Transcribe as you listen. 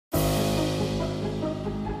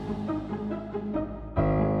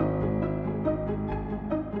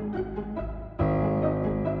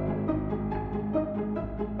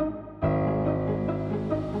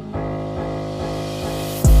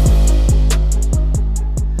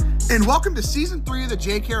And welcome to Season 3 of the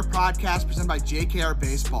JKR podcast presented by JKR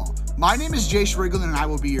Baseball. My name is Jay Schriglin and I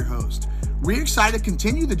will be your host. We're excited to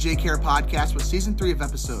continue the JKR podcast with Season 3 of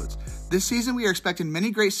episodes. This season, we are expecting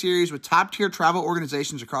many great series with top-tier travel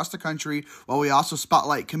organizations across the country, while we also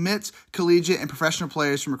spotlight commits, collegiate, and professional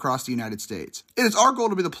players from across the United States. It is our goal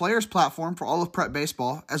to be the players' platform for all of prep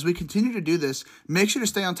baseball. As we continue to do this, make sure to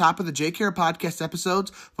stay on top of the JKR podcast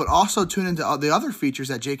episodes, but also tune into the other features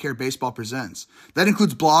that JKR Baseball presents. That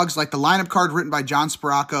includes blogs like the lineup card written by John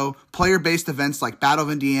Spiracco, player-based events like Battle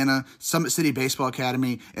of Indiana, Summit City Baseball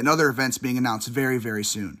Academy, and other events being announced very, very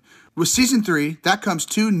soon. With Season 3, that comes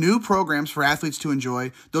 2 new programs for athletes to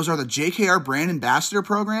enjoy. Those are the JKR Brand Ambassador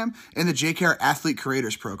Program and the JKR Athlete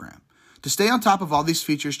Creators Program. To stay on top of all these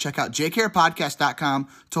features, check out jkrpodcast.com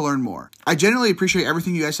to learn more. I genuinely appreciate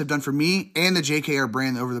everything you guys have done for me and the JKR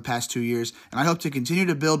brand over the past 2 years, and I hope to continue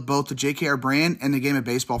to build both the JKR brand and the game of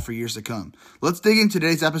baseball for years to come. Let's dig into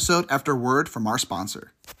today's episode after a word from our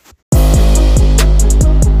sponsor.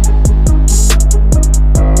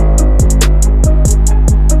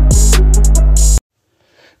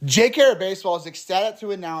 JKR Baseball is ecstatic to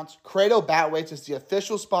announce Credo Bat Weights as the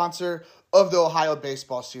official sponsor of the Ohio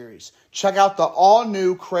Baseball Series. Check out the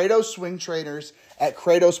all-new Credo Swing Trainers at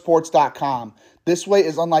credosports.com. This weight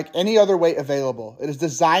is unlike any other weight available. It is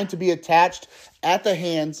designed to be attached at the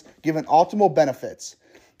hands, giving optimal benefits.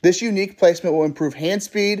 This unique placement will improve hand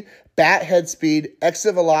speed, bat head speed,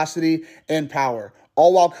 exit velocity, and power,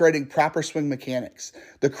 all while creating proper swing mechanics.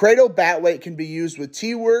 The Credo Bat Weight can be used with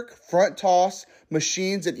tee work, front toss,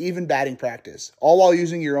 machines, and even batting practice, all while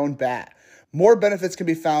using your own bat. More benefits can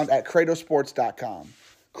be found at credosports.com.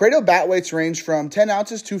 Credo bat weights range from 10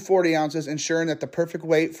 ounces to 40 ounces, ensuring that the perfect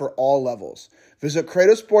weight for all levels. Visit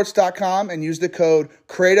credosports.com and use the code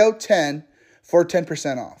CREDO10 for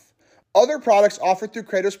 10% off. Other products offered through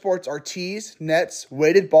Credo Sports are tees, nets,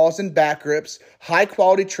 weighted balls and bat grips,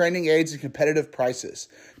 high-quality training aids, and competitive prices.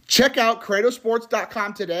 Check out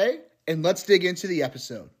credosports.com today, and let's dig into the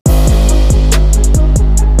episode.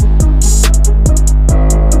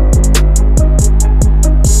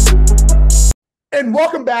 And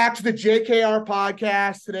welcome back to the JKR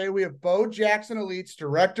podcast. Today we have Bo Jackson Elites,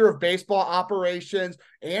 Director of Baseball Operations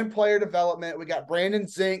and Player Development. We got Brandon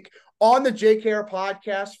Szink on the JKR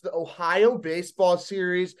podcast for the Ohio Baseball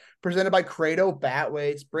Series presented by Credo Bat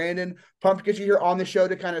Weights. Brandon, pumped to get you here on the show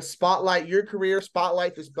to kind of spotlight your career,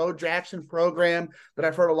 spotlight this Bo Jackson program that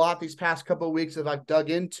I've heard a lot these past couple of weeks as I've dug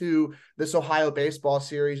into this Ohio Baseball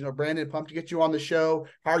Series. You know, Brandon, pumped to get you on the show.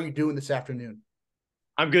 How are you doing this afternoon?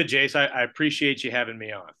 I'm good, Jace. I appreciate you having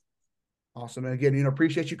me on. Awesome. And again,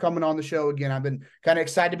 appreciate you coming on the show. Again, I've been kind of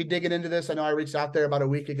excited to be digging into this. I know I reached out there about a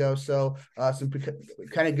week ago. So some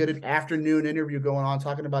kind of good afternoon interview going on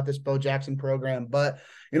talking about this Bo Jackson program. But,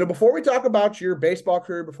 before we talk about your baseball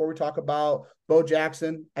career, before we talk about Bo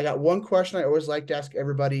Jackson, I got one question I always like to ask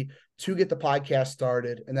everybody to get the podcast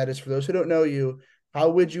started. And that is, for those who don't know you, how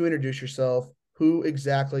would you introduce yourself? Who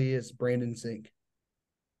exactly is Brandon Szink?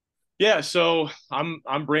 Yeah, so I'm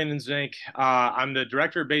Brandon Szink. I'm the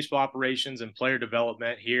Director of Baseball Operations and Player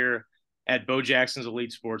Development here at Bo Jackson's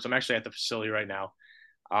Elite Sports. I'm actually at the facility right now.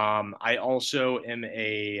 I also am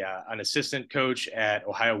an assistant coach at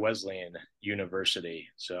Ohio Wesleyan University.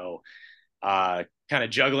 So kind of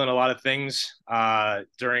juggling a lot of things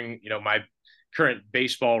during my current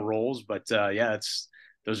baseball roles. But those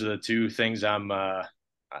are the two things I'm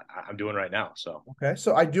doing right now. So okay,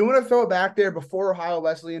 so I do want to throw it back there before Ohio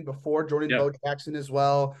Wesleyan, before joining Bo Jackson as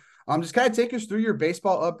well. Just kind of take us through your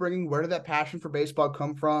baseball upbringing. Where did that passion for baseball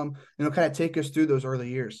come from? Kind of take us through those early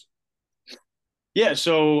years. Yeah,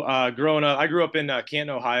 so growing up, I grew up in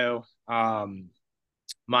Canton, Ohio.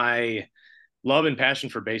 My love and passion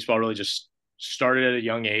for baseball really just started at a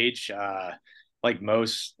young age, like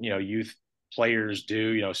most youth players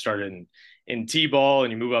do. Started in T-ball,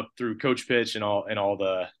 and you move up through coach pitch and all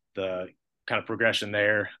the kind of progression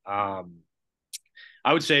there.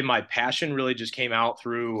 I would say my passion really just came out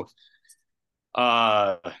through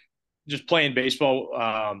just playing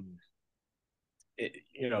baseball.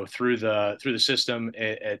 Through the system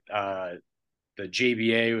at the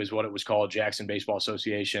JBA was what it was called, Jackson Baseball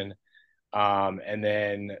Association. And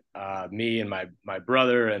then me and my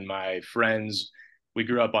brother and my friends, we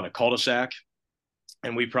grew up on a cul-de-sac.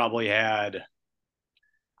 And we probably had,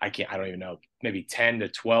 I don't even know, maybe 10 to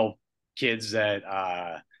 12 kids that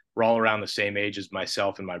were all around the same age as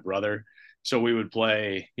myself and my brother. So we would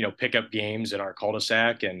play, pickup games in our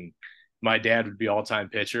cul-de-sac, and my dad would be all-time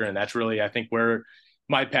pitcher. And that's really, I think, where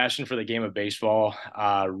my passion for the game of baseball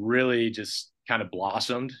really just kind of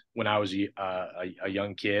blossomed when I was a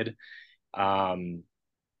young kid. And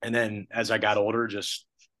then as I got older, just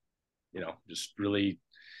just really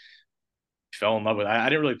fell in love with it. I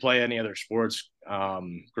didn't really play any other sports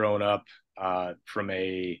growing up from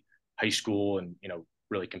a high school and,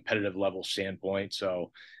 really competitive level standpoint.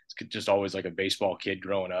 So it's just always like a baseball kid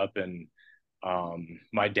growing up. And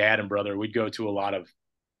my dad and brother, we'd go to a lot of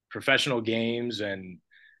professional games. And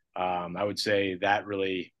I would say that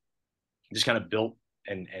really just kind of built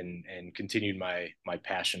and continued my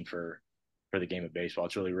passion for the game of baseball.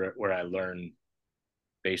 It's really where I learned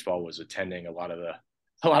baseball, was attending a lot of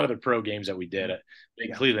the pro games that we did.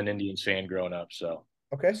 Big Cleveland Indians fan growing up. So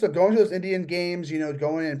Okay, so going to those Indian games,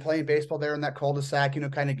 going and playing baseball there in that cul-de-sac,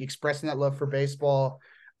 kind of expressing that love for baseball.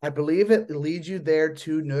 I believe it leads you there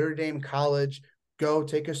to Notre Dame College. Go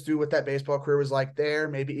take us through what that baseball career was like there,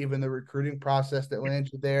 maybe even the recruiting process that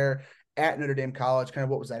landed you there at Notre Dame College. Kind of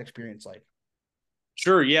what was that experience like?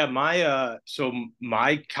 sure, yeah.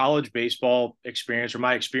 My college baseball experience, or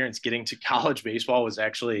my experience getting to college baseball, was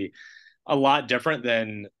actually a lot different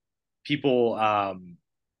than people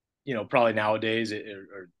probably nowadays,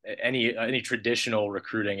 or any traditional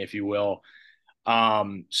recruiting, if you will.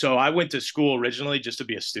 So I went to school originally just to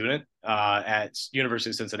be a student at University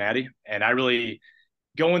of Cincinnati, and I really,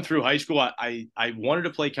 going through high school, I wanted to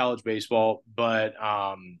play college baseball, but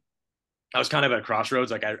I was kind of at a crossroads.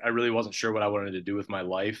 Like I really wasn't sure what I wanted to do with my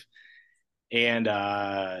life, and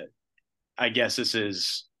I guess this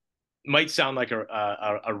is might sound like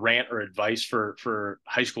a rant or advice for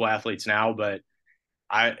high school athletes now, but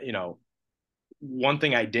one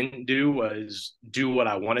thing I didn't do was do what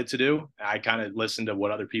I wanted to do. I kind of listened to what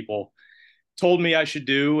other people told me I should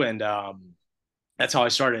do. And that's how I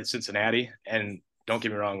started at Cincinnati. And don't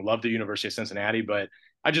get me wrong, love the University of Cincinnati, but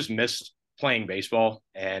I just missed playing baseball.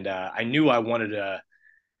 And I knew I wanted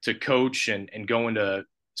to coach and go into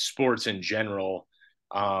sports in general,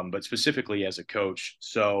 but specifically as a coach.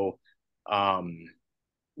 So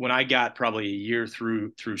when I got probably a year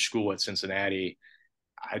through school at Cincinnati,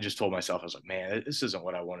 I just told myself, I was like, man, this isn't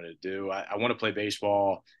what I wanted to do. I want to play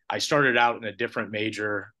baseball. I started out in a different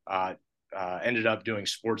major, ended up doing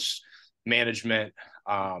sports management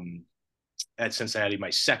at Cincinnati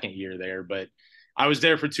my second year there. But I was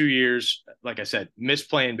there for 2 years. Like I said, missed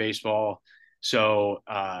playing baseball. So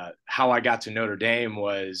how I got to Notre Dame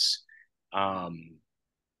was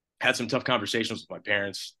had some tough conversations with my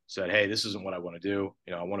parents, said, hey, this isn't what I want to do.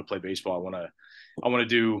 I want to play baseball. I want to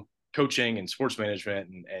do coaching and sports management,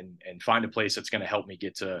 and find a place that's going to help me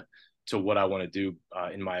get to what I want to do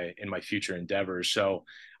in my future endeavors. So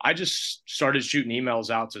I just started shooting emails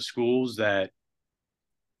out to schools that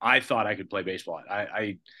I thought I could play baseball at.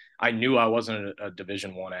 I knew I wasn't a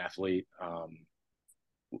Division I athlete.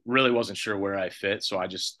 Really wasn't sure where I fit, so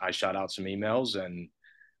I shot out some emails, and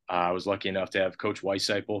I was lucky enough to have Coach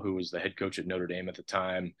Weisseipel, who was the head coach at Notre Dame at the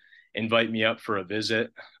time, invite me up for a visit.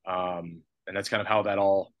 And that's kind of how that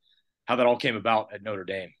all came about at Notre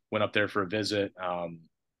Dame. Went up there for a visit,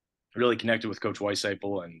 really connected with Coach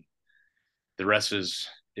Weisseipel, and the rest is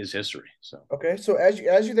history. So Okay, so as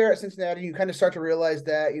you're there at Cincinnati, you kind of start to realize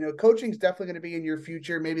that coaching is definitely going to be in your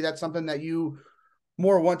future. Maybe that's something that you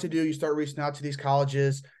more want to do. You start reaching out to these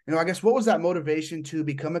colleges. I guess what was that motivation to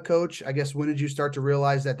become a coach? I guess when did you start to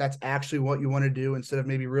realize that that's actually what you want to do, instead of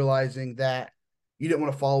maybe realizing that you didn't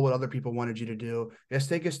want to follow what other people wanted you to do? Just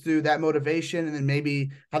take us through that motivation, and then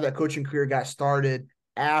maybe how that coaching career got started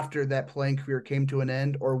after that playing career came to an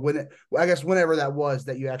end, or whenever that was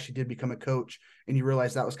that you actually did become a coach and you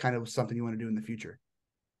realized that was kind of something you want to do in the future.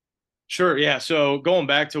 sure, yeah. So going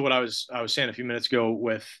back to what I was saying a few minutes ago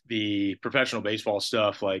with the professional baseball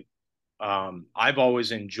stuff, like I've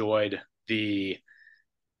always enjoyed the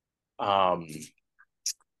um,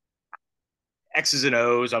 X's and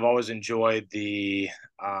O's. I've always enjoyed the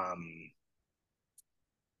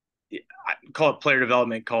call it player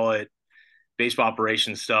development, call it baseball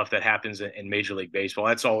operations stuff that happens in Major League Baseball.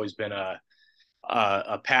 That's always been a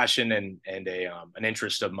passion and an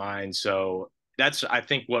interest of mine. So that's, I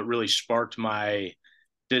think, what really sparked my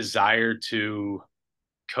desire to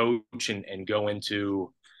coach and go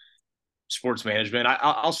into sports management.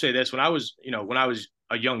 I'll say this: when I was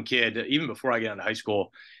a young kid, even before I got into high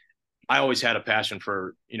school, I always had a passion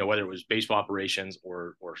for, whether it was baseball operations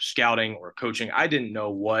or scouting or coaching. I didn't know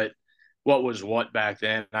what was what back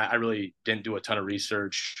then. I really didn't do a ton of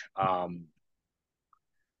research.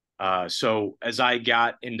 So as I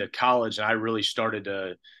got into college and I really started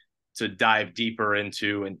to dive deeper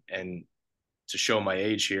into and to show my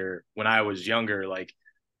age here, when I was younger, like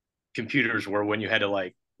computers were when you had to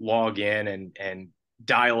like log in and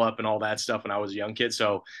dial up and all that stuff when I was a young kid.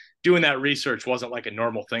 So doing that research wasn't like a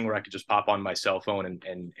normal thing where I could just pop on my cell phone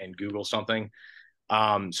and Google something.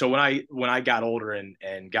 So when I got older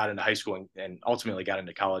and got into high school and ultimately got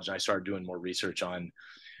into college, and I started doing more research on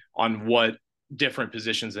what different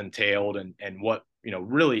positions entailed and what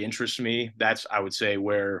really interests me. That's, I would say,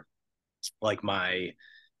 where like my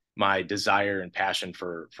desire and passion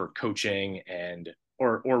for coaching and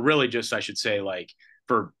or really just, I should say, like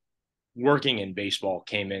for working in baseball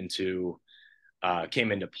came into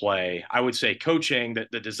play. I would say coaching,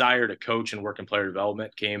 that the desire to coach and work in player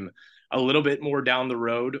development came a little bit more down the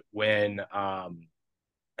road when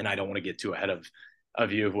and I don't want to get too ahead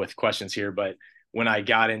of you with questions here, but when I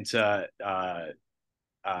got into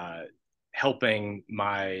uh, helping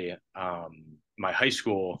my high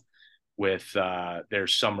school with their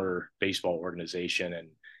summer baseball organization,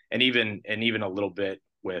 and even a little bit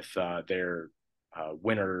with their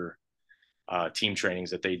winter team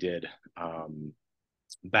trainings that they did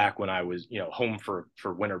back when I was home for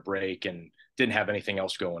winter break and didn't have anything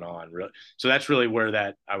else going on. Really, so that's really where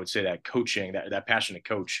that, I would say, that coaching, that passion to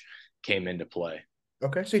coach came into play.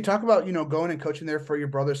 Okay, so you talk about going and coaching there for your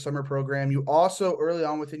brother's summer program. You also early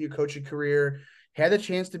on within your coaching career had the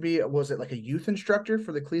chance to be, was it like a youth instructor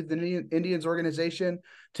for the Cleveland Indians organization?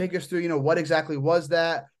 Take us through what exactly was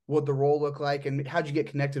that, what the role looked like, and how'd you get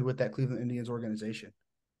connected with that Cleveland Indians organization?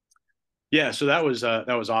 Yeah, so that was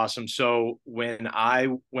awesome. So when I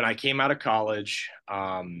came out of college,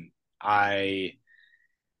 I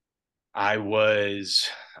I was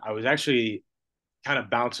I was actually kind of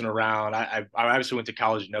bouncing around. I obviously went to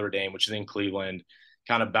college at Notre Dame, which is in Cleveland,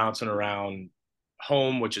 kind of bouncing around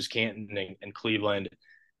home, which is Canton and Cleveland.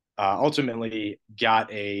 Ultimately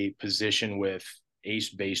got a position with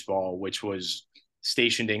Ace Baseball, which was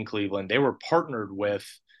stationed in Cleveland. They were partnered with,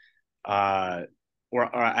 uh,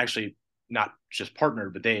 or actually not just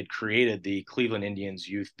partnered, but they had created the Cleveland Indians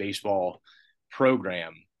youth baseball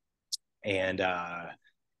program, and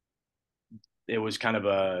it was kind of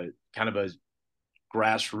a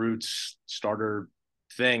grassroots starter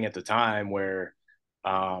thing at the time where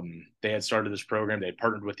they had started this program. They had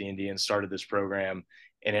partnered with the Indians, started this program,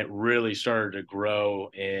 and it really started to grow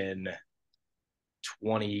in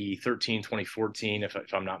 2013, 2014, if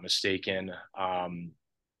I'm not mistaken.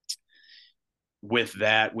 With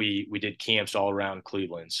that, we did camps all around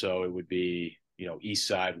Cleveland. So it would be, East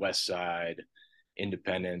Side, West Side,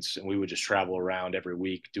 Independence, and we would just travel around every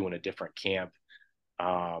week doing a different camp.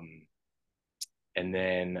 Um, and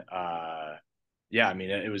then, yeah, I mean,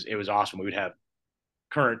 it was awesome. We would have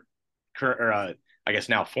current or I guess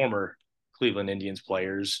now former Cleveland Indians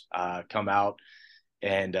players come out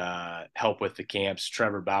and help with the camps.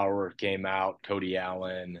 Trevor Bauer came out, Cody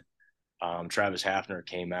Allen, Travis Hafner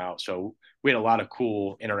came out. So we had a lot of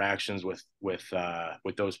cool interactions with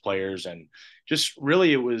those players, and just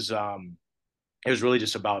really it was really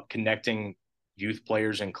just about connecting youth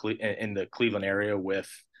players in the Cleveland area with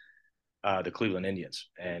the Cleveland Indians,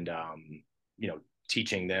 and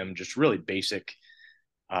teaching them just really basic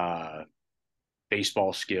uh,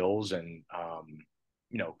 baseball skills, and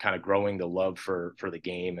kind of growing the love for the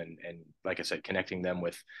game, and like I said, connecting them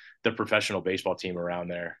with the professional baseball team around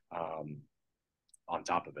there, on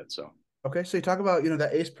top of it. So Okay, so you talk about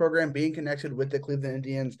that ACE program being connected with the Cleveland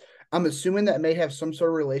Indians. I'm assuming that may have some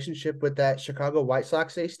sort of relationship with that Chicago White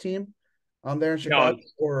Sox ACE team, there in no, Chicago,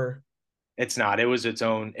 or it's not. It was its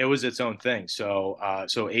own thing. So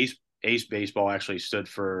Ace Baseball actually stood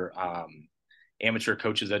for Amateur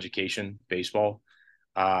Coaches Education Baseball,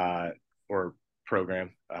 uh, or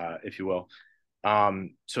program, if you will.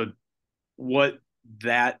 So what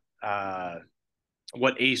that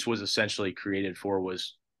what ACE was essentially created for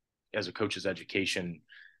was as a coach's education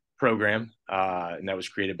program, and that was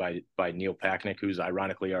created by Neil Packnick, who's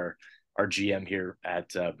ironically our GM here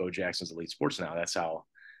at Bo Jackson's Elite Sports now. That's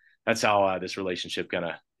how this relationship kind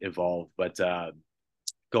of evolved. But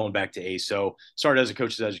going back to ACE, so started as a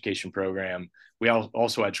coach's education program. We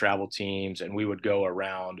also had travel teams, and we would go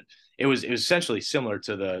around. It was essentially similar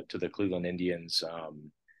to the Cleveland Indians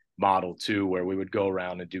model too, where we would go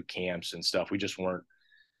around and do camps and stuff. We just weren't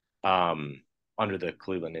under the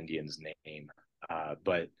Cleveland Indians name.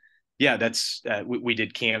 But yeah, we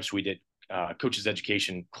did camps, we did coaches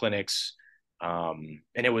education clinics, and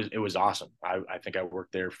it was awesome. I think I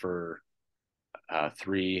worked there for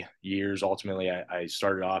 3 years. Ultimately, I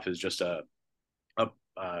started off as just an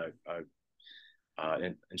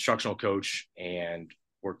instructional coach, and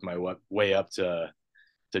worked my way up to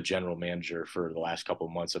general manager for the last couple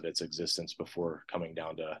of months of its existence before coming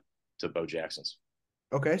down to Bo Jackson's.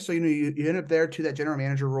 Okay, so you end up there to that general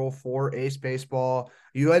manager role for Ace Baseball.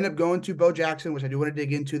 You end up going to Bo Jackson, which I do want to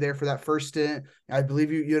dig into there for that first stint. I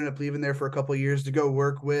believe you ended up leaving there for a couple of years to go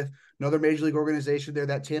work with another major league organization there,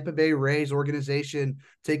 that Tampa Bay Rays organization.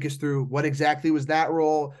 Take us through what exactly was that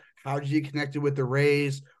role? How did you get connected with the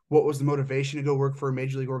Rays? What was the motivation to go work for a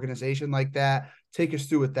major league organization like that? Take us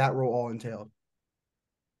through what that role all entailed.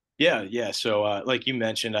 Yeah, yeah. So, like you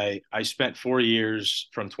mentioned, I spent 4 years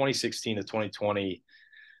from 2016 to 2020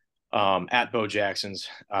 at Bo Jackson's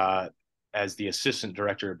as the assistant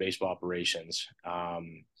director of baseball operations.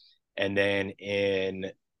 And then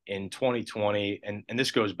in 2020, and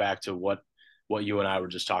this goes back to what you and I were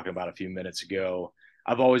just talking about a few minutes ago.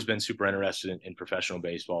 I've always been super interested in professional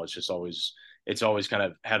baseball. It's always kind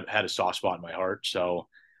of had a soft spot in my heart. So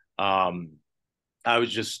um, I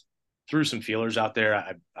was just threw some feelers out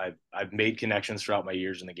there. I've made connections throughout my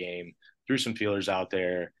years in the game. Threw some feelers out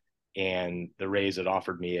there, and the Rays had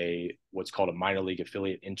offered me a what's called a minor league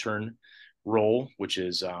affiliate intern role, which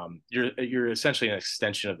is you're essentially an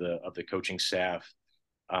extension of the coaching staff.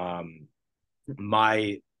 Um,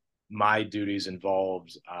 my my duties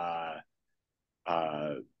involved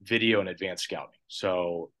video and advanced scouting.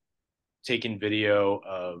 So taking video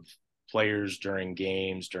of players during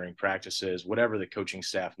games, during practices, whatever the coaching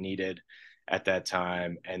staff needed at that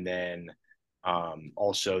time, and then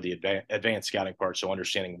also the advanced scouting part. So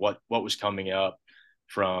understanding what was coming up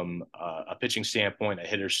from a pitching standpoint, a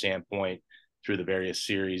hitter standpoint, through the various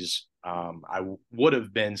series. I would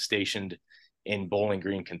have been stationed in Bowling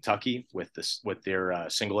Green, Kentucky, with their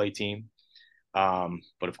single A team,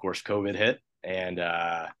 but of course COVID hit, and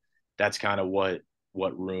that's kind of what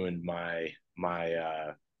ruined my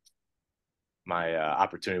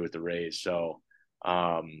opportunity with the Rays. So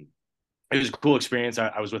it was a cool experience.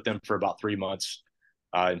 I was with them for about 3 months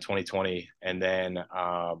in 2020, and then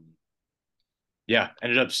yeah,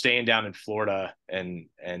 ended up staying down in Florida, and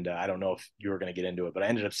I don't know if you were going to get into it, but I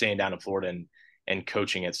ended up staying down in Florida and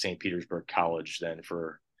coaching at St. Petersburg College then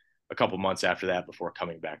for a couple months after that before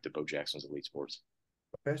coming back to Bo Jackson's Elite Sports.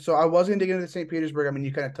 Okay, so I was going to dig into St. Petersburg. I mean,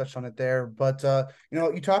 you kind of touched on it there, but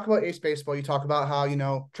you talk about Ace Baseball. You talk about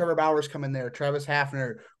how Trevor Bauer's come in there, Travis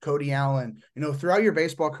Hafner, Cody Allen. Throughout your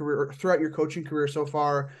baseball career, throughout your coaching career so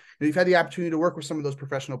far, you've had the opportunity to work with some of those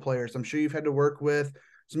professional players. I'm sure you've had to work with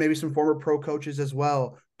maybe some former pro coaches as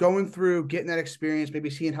well. Going through, getting that experience, maybe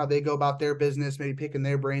seeing how they go about their business, maybe picking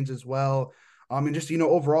their brains as well. And just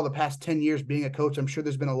overall the past 10 years being a coach, I'm sure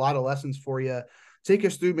there's been a lot of lessons for you. Take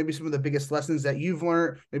us through maybe some of the biggest lessons that you've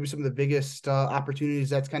learned, maybe some of the biggest opportunities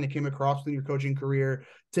that's kind of came across in your coaching career.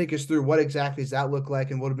 Take us through what exactly does that look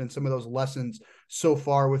like, and what have been some of those lessons so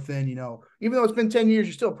far within, even though it's been 10 years,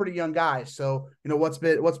 you're still a pretty young guy. So, what's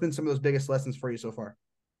been some of those biggest lessons for you so far?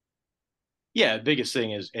 Yeah, the biggest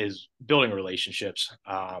thing is building relationships.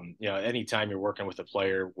 Anytime you're working with a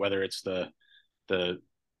player, whether it's the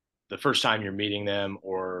the first time you're meeting them,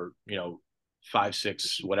 or 5,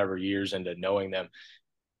 6, whatever years into knowing them,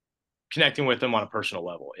 connecting with them on a personal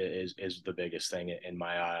level is the biggest thing in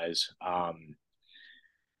my eyes.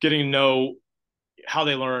 Getting to know how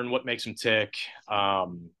they learn, what makes them tick,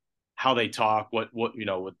 how they talk, what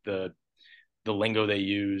the lingo they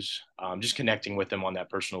use, just connecting with them on that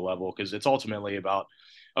personal level, because it's ultimately about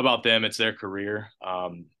them. It's their career.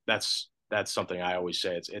 That's something I always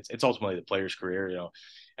say. It's ultimately the player's career.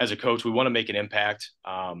 As a coach, we want to make an impact,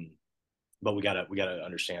 but we gotta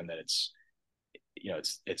understand that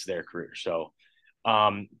it's their career. So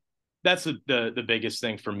that's the biggest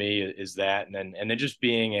thing for me is that, and then just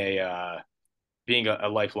being a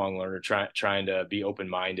lifelong learner, trying to be open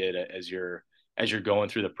minded as you're going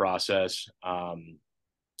through the process. I'm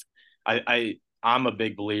a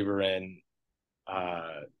big believer in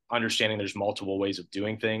understanding there's multiple ways of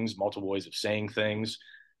doing things, multiple ways of saying things.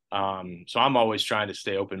 So I'm always trying to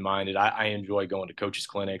stay open minded. I enjoy going to coaches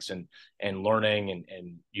clinics and learning,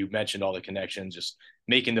 and you mentioned all the connections, just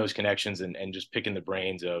making those connections and just picking the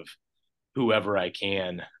brains of whoever I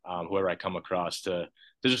can, whoever I come across, to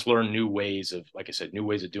just learn new ways of, like I said, new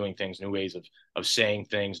ways of doing things, new ways of saying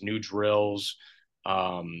things, new drills,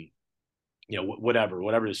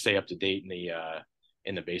 whatever to stay up to date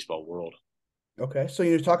in the baseball world. Okay, so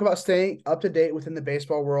you talk about staying up to date within the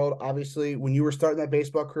baseball world. Obviously, when you were starting that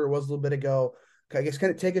baseball career, was a little bit ago. I guess kind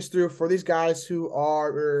of take us through for these guys who are,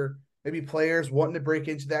 or maybe players wanting to break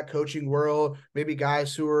into that coaching world, maybe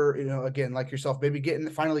guys who are, again, like yourself, maybe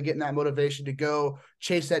finally getting that motivation to go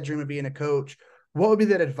chase that dream of being a coach. What would be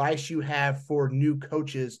that advice you have for new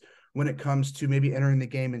coaches when it comes to maybe entering the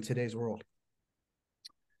game in today's world?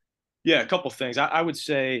 Yeah, a couple things. I would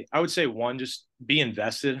say one, just be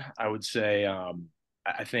invested. I would say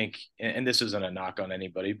I think, and this isn't a knock on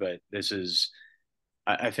anybody, but this is,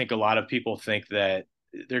 I think a lot of people think that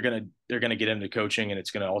they're gonna get into coaching and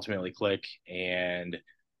it's gonna ultimately click, and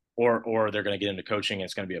or they're gonna get into coaching and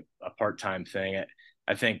it's gonna be a part-time thing.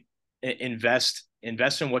 I think invest in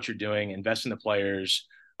what you're doing, invest in the players,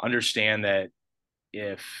 understand that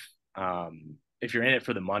if if you're in it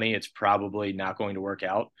for the money, it's probably not going to work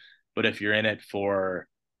out. But if you're in it for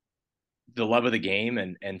the love of the game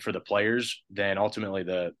and for the players, then ultimately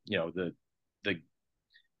the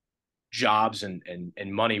jobs and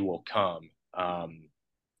money will come.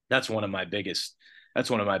 That's one of my biggest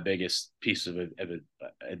pieces of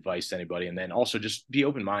advice to anybody. And then also just be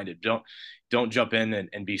open minded. Don't jump in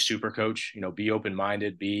and be super coach. Be open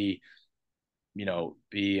minded. Be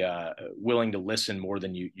willing to listen more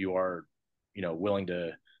than you are willing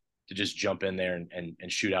to just jump in there and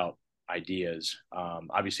shoot out ideas.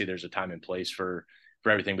 Obviously, there's a time and place for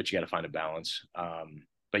everything, but you got to find a balance.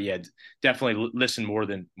 But yeah, definitely listen more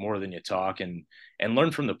than you talk, and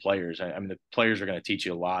learn from the players. I mean, the players are going to teach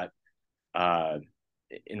you a lot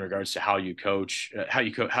in regards to how you coach, how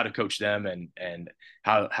to coach them, and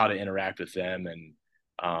how to interact with them, and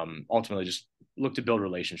ultimately just look to build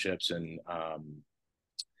relationships, and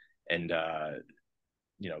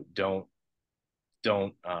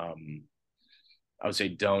don't I would say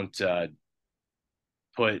don't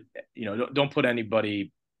don't put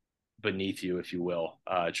anybody beneath you, if you will.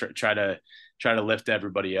 Try to lift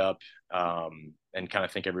everybody up, and kind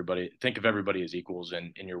of think of everybody as equals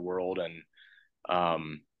in your world, and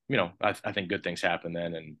I think good things happen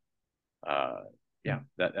then, and yeah,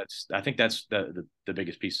 I think that's the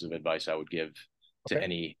biggest pieces of advice I would give to Okay.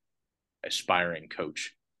 any aspiring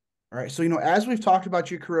coach. All right. So, as we've talked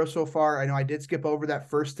about your career so far, I know I did skip over that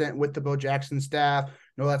first stint with the Bo Jackson staff.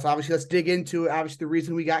 That's obviously, let's dig into it. Obviously, the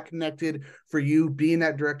reason we got connected for you being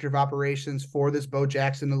that director of operations for this Bo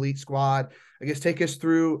Jackson elite squad. I guess take us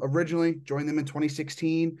through originally joined them in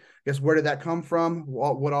 2016. I guess where did that come from?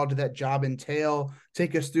 What all did that job entail?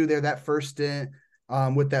 Take us through that first stint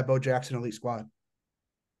with that Bo Jackson elite squad.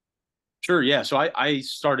 Sure. Yeah. So I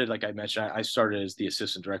started, like I mentioned, I started as the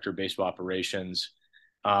assistant director of baseball operations.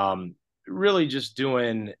 Um, really just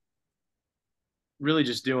doing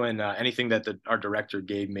anything that our director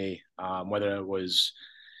gave me, whether it was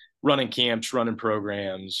running camps, running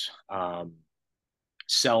programs,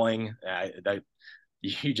 selling. That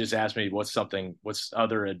you just asked me what's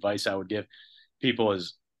other advice I would give people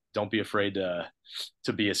is don't be afraid to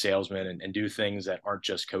be a salesman and do things that aren't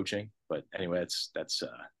just coaching. But anyway, that's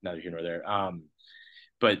neither here nor there.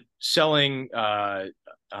 But selling,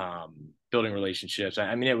 building relationships.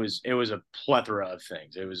 I mean, it was a plethora of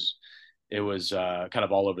things. It was kind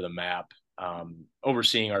of all over the map.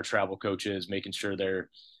 Overseeing our travel coaches, making sure they're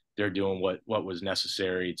doing what was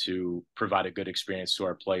necessary to provide a good experience to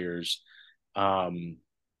our players.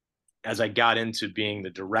 As I got into being the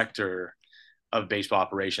director of baseball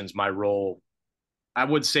operations, my role, I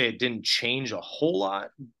would say it didn't change a whole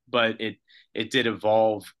lot, but it did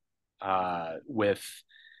evolve with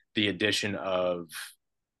the addition of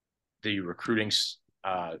the recruiting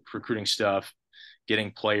stuff,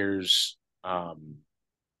 getting players, or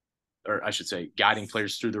I should say, guiding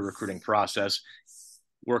players through the recruiting process,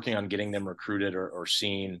 working on getting them recruited or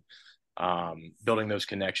seen, building those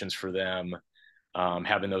connections for them,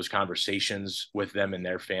 having those conversations with them and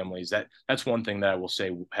their families. That's one thing that I will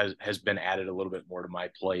say has been added a little bit more to my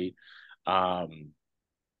plate. And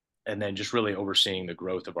then just really overseeing the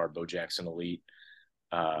growth of our Bo Jackson Elite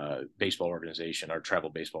baseball organization, our travel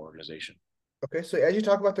baseball organization. Okay, so as you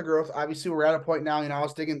talk about the growth, obviously we're at a point now, I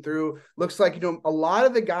was digging through, looks like, a lot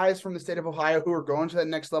of the guys from the state of Ohio who are going to that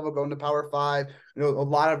next level, going to Power 5, a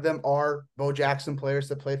lot of them are Bo Jackson players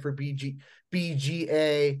that play for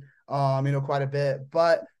BGA, quite a bit.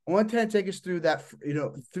 But I want to take us through that,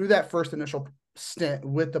 through that first initial stint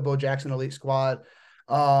with the Bo Jackson Elite squad.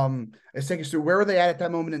 Let's take us through, where were they at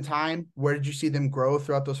that moment in time? Where did you see them grow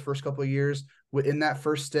throughout those first couple of years within that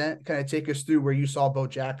first stint? Kind of take us through where you saw Bo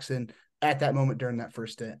Jackson at that moment during that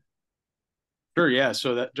first stint. Sure. Yeah.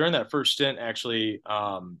 So that during that first stint, actually,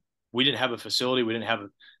 we didn't have a facility. We didn't have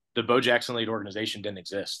the Bo Jackson Lead organization didn't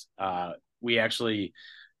exist. We actually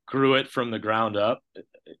grew it from the ground up.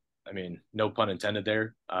 I mean, no pun intended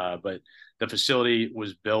there. But the facility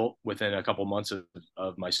was built within a couple months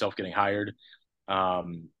of myself getting hired.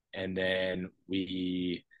 And then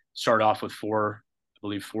we started off with four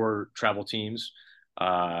travel teams,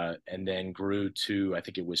 and then grew to, I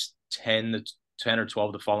think it was 10 or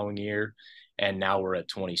 12 the following year. And now we're at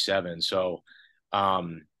 27. So,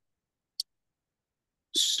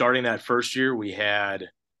 starting that first year, we had,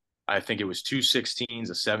 I think it was two 16s,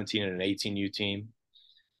 a 17 and an 18U team.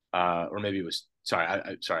 or maybe it was,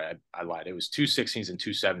 I lied. It was two 16s and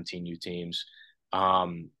two 17U teams.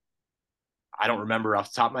 I don't remember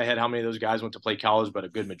off the top of my head how many of those guys went to play college, but a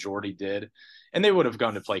good majority did. And they would have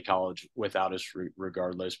gone to play college without us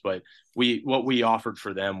regardless. But what we offered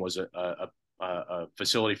for them was a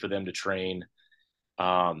facility for them to train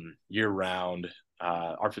year round.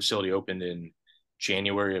 Our facility opened in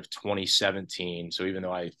January of 2017. So even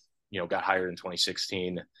though I, got hired in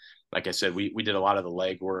 2016, like I said, we did a lot of the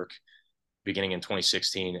legwork beginning in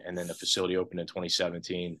 2016, and then the facility opened in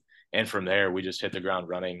 2017. And from there, we just hit the ground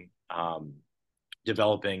running,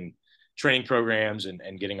 developing training programs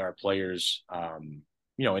and getting our players,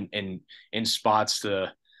 in spots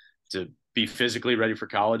to be physically ready for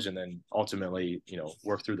college, and then ultimately,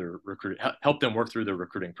 work through the help them work through the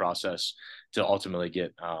recruiting process to ultimately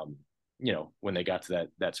get, when they got to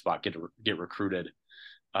that spot, get recruited,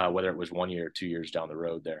 whether it was 1 year or 2 years down the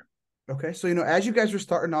road there. Okay, so as you guys were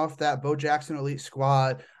starting off that Bo Jackson Elite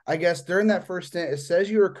squad, I guess during that first stint, it says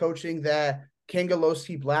you were coaching that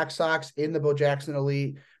Kangalowski Black Sox in the Bo Jackson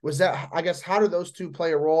Elite. Was that, I guess, how do those two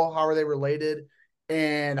play a role? How are they related?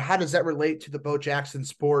 And how does that relate to the Bo Jackson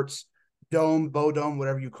Sports Dome, Bo Dome,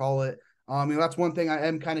 whatever you call it? That's one thing I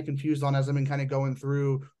am kind of confused on as I've been kind of going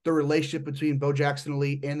through the relationship between Bo Jackson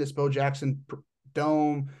Elite and this Bo Jackson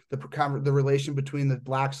Dome, the relation between the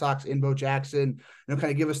Black Sox and Bo Jackson. Kind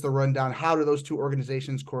of give us the rundown. How do those two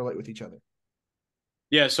organizations correlate with each other?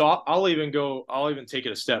 Yeah, so I'll even take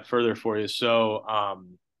it a step further for you. So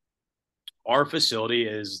our facility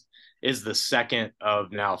is the second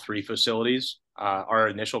of now three facilities. Our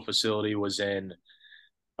initial facility was in,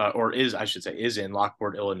 is in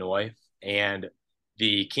Lockport, Illinois, and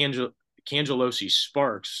the Kangelosi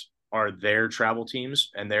Sparks are their travel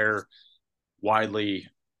teams, and they're widely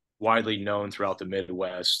known throughout the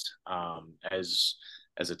Midwest as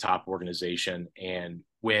a top organization. And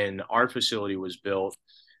when our facility was built,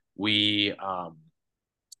 we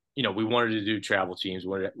wanted to do travel teams.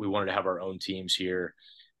 We wanted to have our own teams here.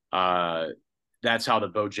 That's how the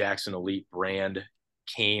Bo Jackson Elite brand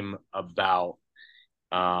came about.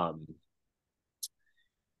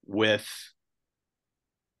 With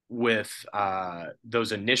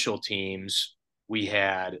those initial teams, we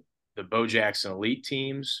had the Bo Jackson Elite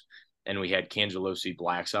teams, and we had Kangelosi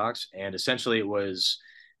Black Sox, and essentially it was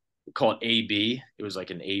called AB. It was like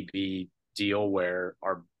an AB deal where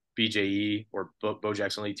our BJE or Bo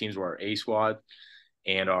Jackson Elite teams were our A squad,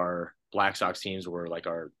 and our Black Sox teams were like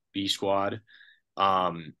our B squad.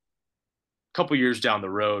 A couple years down the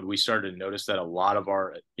road, we started to notice that a lot of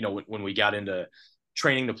our, when we got into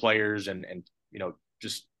training the players and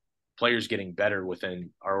just players getting better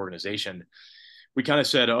within our organization, we kind of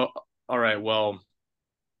said, oh, all right, well,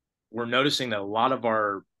 we're noticing that a lot of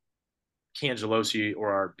our Kangelosi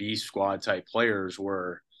or our B squad type players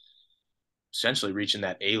were essentially reaching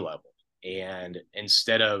that A level. And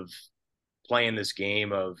instead of playing this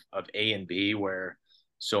game of A and B, where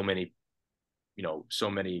so many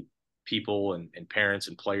people and parents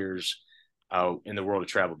and players in the world of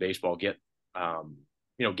travel baseball get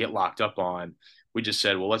locked up on, we just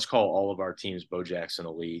said, well, let's call all of our teams Bo Jackson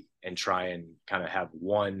Elite and try and kind of have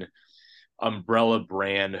one umbrella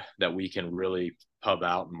brand that we can really pub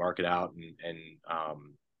out and market out and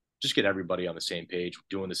just get everybody on the same page,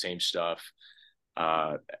 doing the same stuff.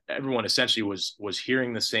 Everyone essentially was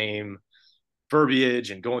hearing the same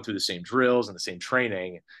verbiage and going through the same drills and the same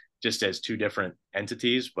training, just as two different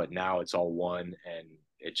entities, but now it's all one, and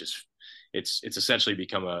it's essentially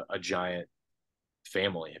become a giant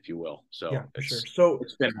family, if you will. So yeah, for sure. So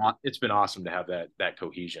it's been awesome to have that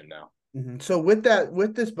cohesion now. Mm-hmm. So with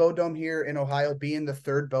this Bo Dome here in Ohio being the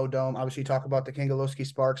third Bo Dome, obviously you talk about the Kangalowski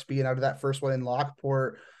Sparks being out of that first one in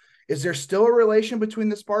Lockport. Is there still a relation between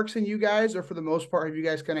the Sparks and you guys, or for the most part, have you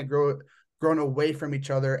guys kind of grown away from each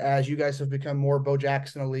other as you guys have become more Bo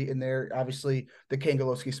Jackson Elite, and they're obviously the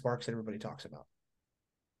Kangalowski Sparks that everybody talks about?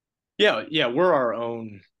 Yeah, we're our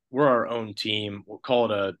own team. We'll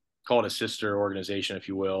call it a sister organization, if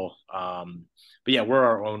you will. But yeah, we're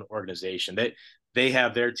our own organization. They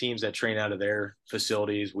have their teams that train out of their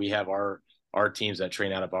facilities. We have our teams that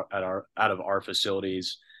train out of our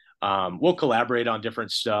facilities. We'll collaborate on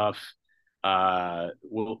different stuff.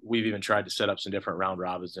 We've even tried to set up some different round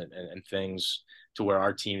robins and things to where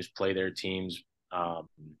our teams play their teams.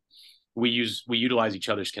 We utilize each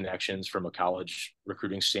other's connections from a college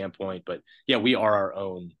recruiting standpoint, but yeah, we are our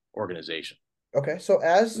own organization. Okay, so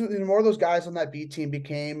as more of those guys on that B team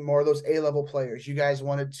became more of those A-level players, you guys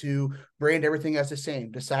wanted to brand everything as the same,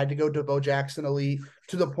 decide to go to Bo Jackson Elite,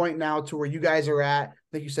 to the point now to where you guys are at, I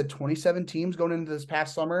think you said 27 teams going into this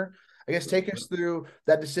past summer. I guess take us through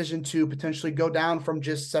that decision to potentially go down from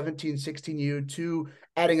just 17, 16U to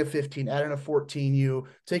adding a 15, adding a 14U.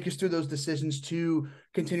 Take us through those decisions to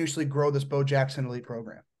continuously grow this Bo Jackson Elite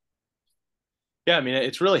program. Yeah, I mean,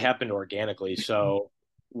 it's really happened organically. So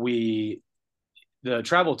the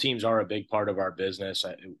travel teams are a big part of our business.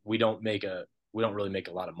 We don't really make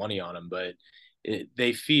a lot of money on them, but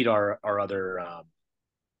they feed our other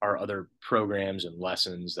programs and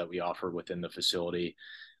lessons that we offer within the facility.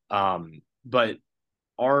 But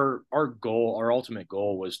our ultimate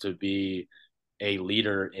goal was to be a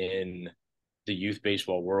leader in the youth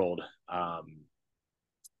baseball world,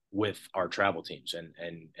 with our travel teams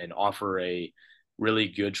and offer a really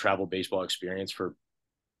good travel baseball experience for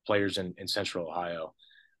players in Central Ohio.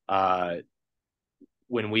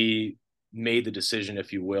 When we made the decision,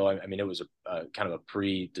 if you will, I mean, it was a kind of a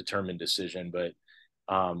predetermined decision, but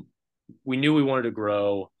we knew we wanted to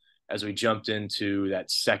grow as we jumped into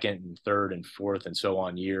that second and third and fourth and so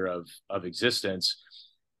on year of existence.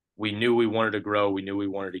 We knew we wanted to grow. We knew we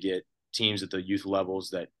wanted to get teams at the youth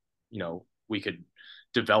levels that, we could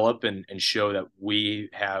develop and show that we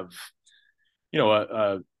have,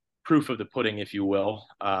 a proof of the pudding, if you will,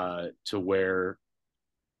 to where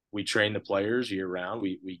we train the players year round.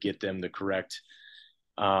 We get them the correct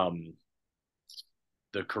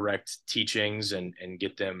teachings and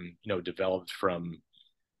get them, developed from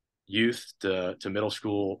youth to middle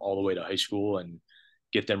school all the way to high school, and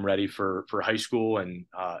get them ready for high school and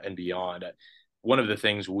beyond. One of the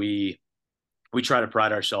things we try to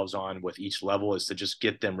pride ourselves on with each level is to just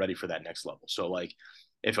get them ready for that next level. So like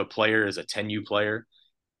if a player is a 10U player,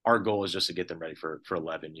 our goal is just to get them ready for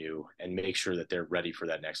 11U and make sure that they're ready for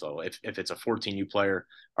that next level. If it's a 14U player,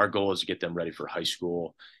 our goal is to get them ready for high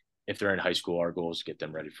school. If they're in high school, our goal is to get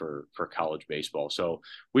them ready for college baseball. So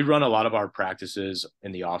we run a lot of our practices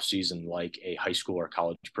in the off season like a high school or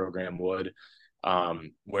college program would,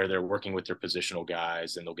 where they're working with their positional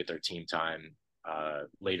guys and they'll get their team time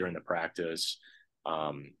later in the practice.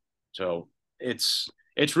 So it's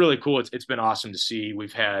really cool. It's been awesome to see.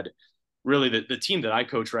 We've had really the team that I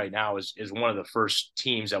coach right now is one of the first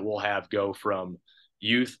teams that we'll have go from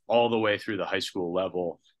youth all the way through the high school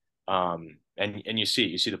level. And you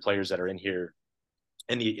see the players that are in here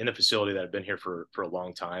in the facility that have been here for a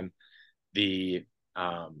long time. The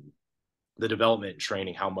development and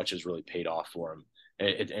training, how much has really paid off for them.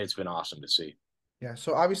 It's been awesome to see. Yeah.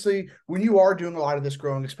 So obviously when you are doing a lot of this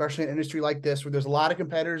growing, especially in an industry like this, where there's a lot of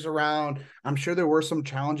competitors around, I'm sure there were some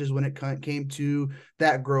challenges when it came to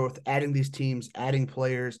that growth, adding these teams, adding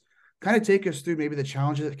players. Kind of take us through maybe the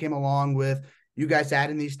challenges that came along with you guys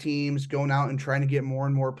adding these teams, going out and trying to get more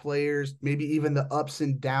and more players, maybe even the ups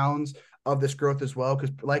and downs of this growth as well.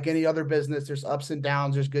 Because like any other business, there's ups and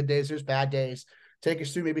downs, there's good days, there's bad days. Take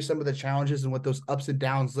us through maybe some of the challenges and what those ups and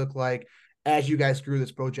downs look like as you guys grew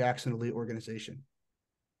this Bo Jackson Elite organization.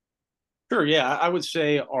 Sure. Yeah, I would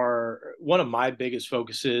say one of my biggest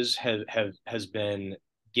focuses has been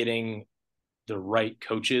getting the right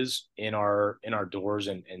coaches in our doors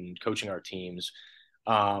and coaching our teams.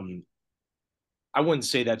 I wouldn't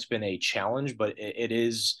say that's been a challenge, but it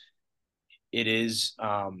is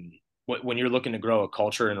when you're looking to grow a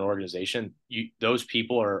culture in an organization, those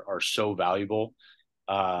people are so valuable,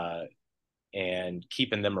 and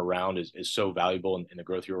keeping them around is so valuable in the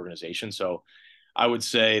growth of your organization. So I would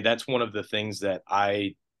say that's one of the things that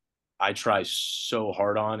I try so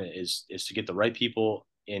hard on is to get the right people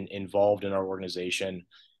involved in our organization,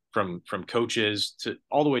 from coaches to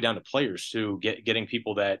all the way down to players, to getting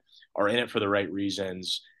people that are in it for the right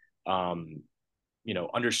reasons.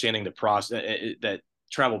 Understanding the process, that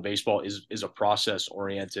travel baseball is a process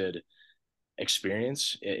oriented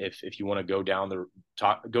experience. If you want to go down the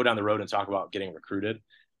road and talk about getting recruited.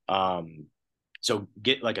 So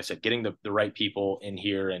like I said, getting the right people in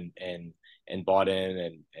here and bought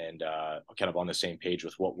in and kind of on the same page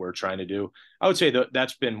with what we're trying to do. I would say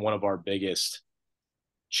that's been one of our biggest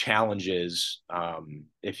challenges,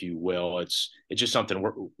 if you will. It's just something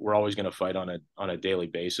we're always going to fight on a daily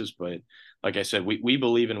basis. But like I said, we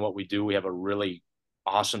believe in what we do. We have a really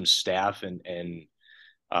awesome staff, and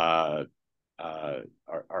our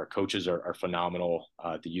coaches are phenomenal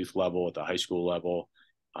at the youth level, at the high school level.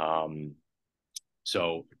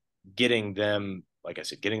 So getting them, like I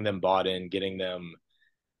said, getting them bought in, getting them,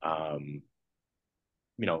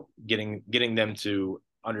 getting them to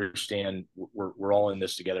understand we're all in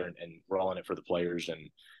this together, and we're all in it for the players.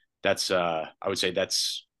 And that's, I would say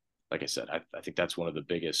that's, like I said, I think that's one of the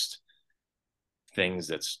biggest things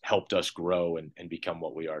that's helped us grow and become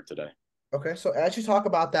what we are today. Okay. So as you talk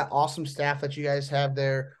about that awesome staff that you guys have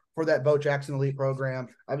there for that Bo Jackson Elite program,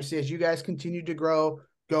 obviously, as you guys continue to grow,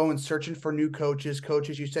 going searching for new coaches.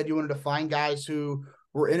 You said you wanted to find guys who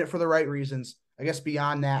were in it for the right reasons. I guess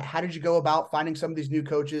beyond that, how did you go about finding some of these new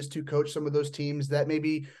coaches to coach some of those teams that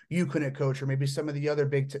maybe you couldn't coach, or maybe some of the other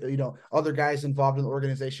other guys involved in the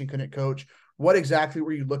organization couldn't coach? What exactly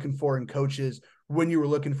were you looking for in coaches when you were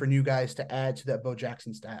looking for new guys to add to that Bo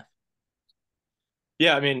Jackson staff?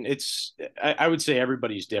 Yeah, I mean, I would say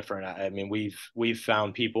everybody's different. I mean, we've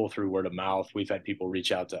found people through word of mouth. We've had people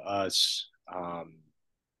reach out to us.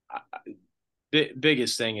 The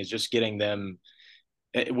biggest thing is just getting them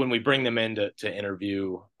when we bring them in to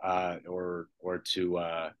interview or to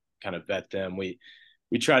kind of vet them. We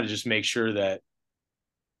try to just make sure that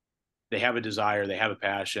they have a desire, they have a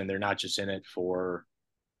passion. They're not just in it for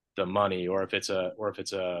the money, or if it's a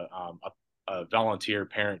volunteer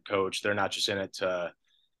parent coach, they're not just in it to,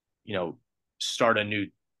 start a new,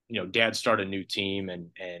 dad start a new team and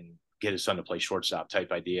get his son to play shortstop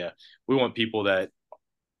type idea. We want people that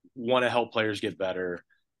want to help players get better,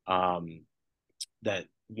 that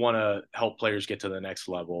want to help players get to the next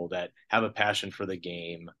level, that have a passion for the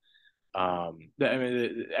game. I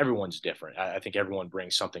mean, everyone's different. I think everyone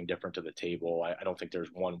brings something different to the table. I don't think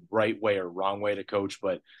there's one right way or wrong way to coach,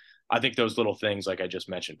 but I think those little things, like I just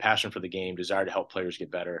mentioned, passion for the game, desire to help players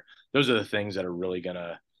get better, those are the things that are really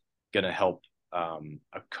gonna help a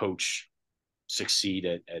coach succeed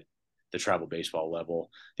at the travel baseball level.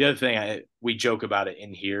 The other thing, we joke about it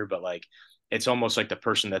in here, but like it's almost like the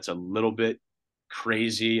person that's a little bit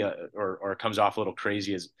crazy or comes off a little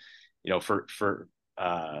crazy is, for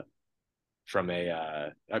from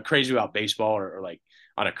a crazy about baseball or like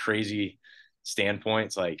on a crazy standpoint.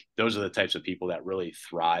 It's like those are the types of people that really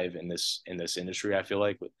thrive in this industry. I feel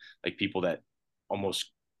like with like people that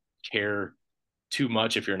almost care too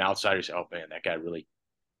much. If you're an outsider, you say, "Oh man, that guy really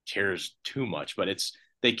cares too much," but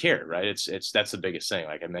they care, right? It's that's the biggest thing.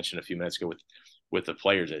 Like I mentioned a few minutes ago with the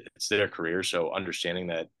players, it's their career, so understanding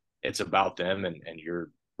that it's about them and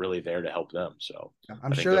you're really there to help them. So I'm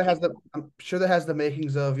I think sure that those are, has the I'm sure that has the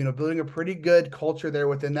makings of building a pretty good culture there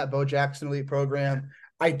within that Bo Jackson Elite program.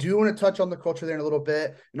 I do want to touch on the culture there in a little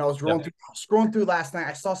bit. I was yeah. scrolling through last night.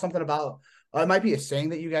 I saw something about it might be a saying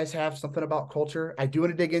that you guys have something about culture. I do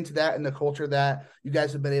want to dig into that and the culture that you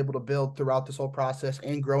guys have been able to build throughout this whole process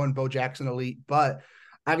and grow in Bo Jackson Elite. But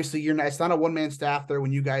obviously, it's not a one man staff there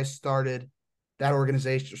when you guys started that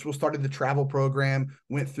organization. So started the travel program,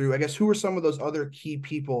 went through, I guess, who were some of those other key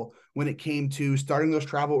people when it came to starting those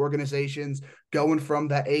travel organizations, going from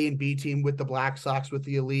that A and B team with the Black Sox, with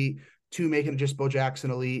the Elite, to making it just Bo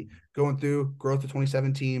Jackson Elite, going through growth of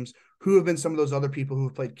 27 teams? Who have been some of those other people who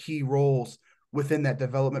have played key roles within that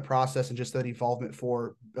development process and just that evolvement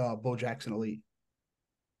for Bo Jackson Elite?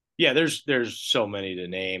 Yeah, there's so many to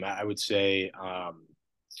name. I would say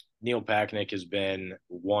Neil Packnick has been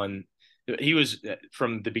one. He was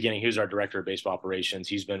from the beginning. He was our director of baseball operations.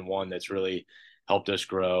 He's been one that's really helped us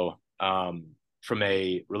grow from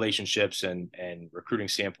a relationships and recruiting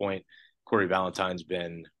standpoint. Corey Valentine's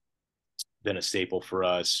been a staple for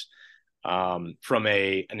us. From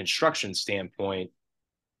an instruction standpoint,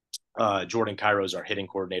 Jordan Cairo is our hitting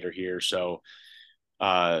coordinator here. So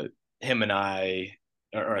him and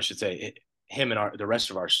or I should say, him and the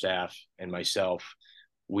rest of our staff and myself,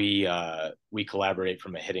 we collaborate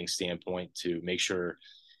from a hitting standpoint to make sure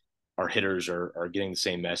our hitters are getting the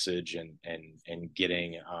same message and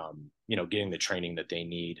getting getting the training that they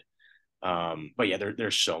need. But yeah,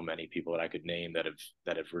 there's so many people that I could name that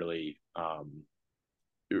have really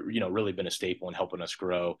really been a staple in helping us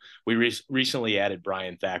grow. We recently added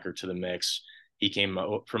Brian Thacker to the mix. He came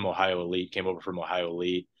from Ohio Elite, came over from Ohio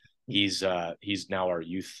Elite. He's now our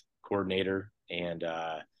youth coordinator, and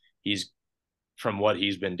he's from what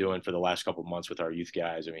he's been doing for the last couple of months with our youth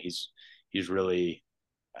guys. I mean, he's really,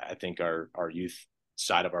 I think our youth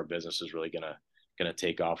side of our business is really gonna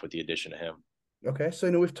take off with the addition of him. Okay, so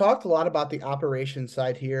we've talked a lot about the operations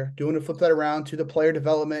side here. Do you want to flip that around to the player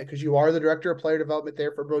development, because you are the director of player development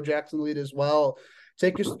there for Bo Jackson Lead as well?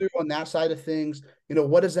 Take us through on that side of things.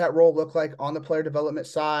 What does that role look like on the player development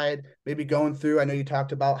side? Maybe going through, I know you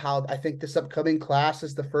talked about how I think this upcoming class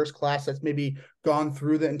is the first class that's maybe gone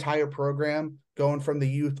through the entire program, going from the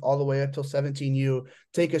youth all the way up till 17U.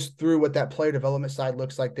 Take us through what that player development side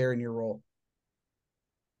looks like there in your role.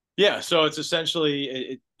 Yeah, so it's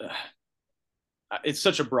essentially it's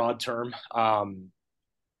such a broad term,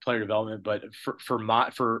 player development, but for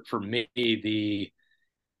me,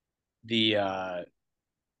 the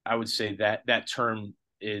I would say that term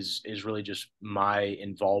is really just my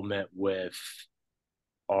involvement with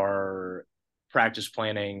our practice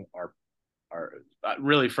planning, our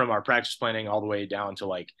really from our practice planning all the way down to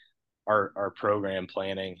like our program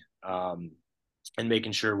planning. and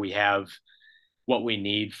making sure we have what we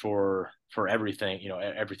need for everything,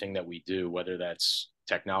 everything that we do, whether that's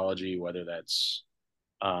technology, whether that's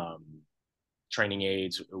um, training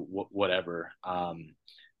aids, whatever.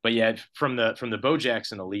 But yeah, from the Bo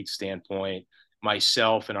Jackson Elite standpoint,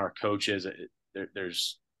 myself and our coaches,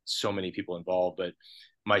 there's so many people involved, but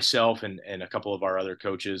myself and a couple of our other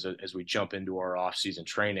coaches, as we jump into our off-season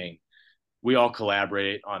training, we all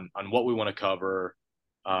collaborate on what we want to cover,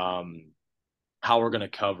 um, how we're going to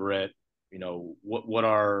cover it, what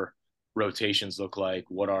our rotations look like,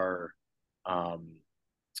 what our um,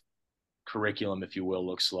 curriculum, if you will,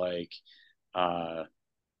 looks like. Uh,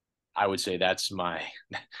 I would say that's my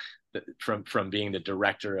from being the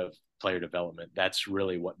director of player development. That's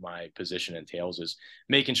really what my position entails, is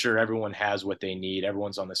making sure everyone has what they need,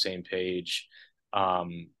 everyone's on the same page,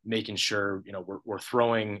 making sure we're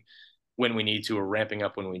throwing when we need to, or ramping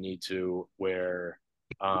up when we need to, where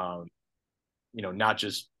not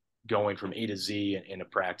just going from A to Z in a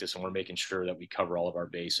practice, and we're making sure that we cover all of our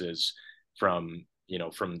bases from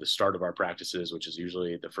the start of our practices, which is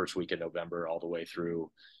usually the first week of November, all the way through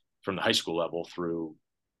from the high school level through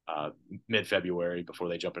mid-February before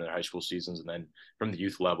they jump into their high school seasons, and then from the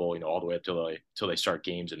youth level, all the way up till they start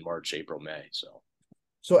games in March, April, May.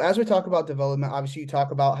 So as we talk about development, obviously you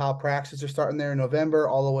talk about how practices are starting there in November,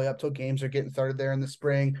 all the way up till games are getting started there in the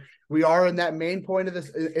spring. We are in that main point of this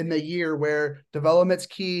in the year where development's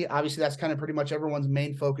key. Obviously, that's kind of pretty much everyone's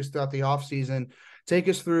main focus throughout the offseason. Take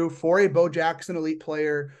us through, for a Bo Jackson elite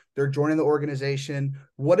player, they're joining the organization.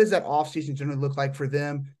 What does that offseason generally look like for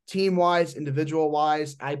them, team-wise,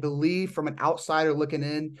 individual-wise? I believe from an outsider looking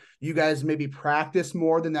in, you guys maybe practice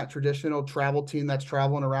more than that traditional travel team that's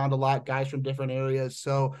traveling around a lot, guys from different areas.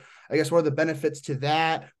 So I guess what are the benefits to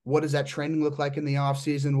that? What does that training look like in the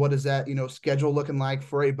offseason? What is that, schedule looking like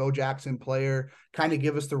for a Bo Jackson player? Kind of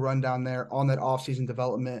give us the rundown there on that offseason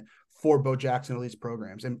development for Bo Jackson Elite's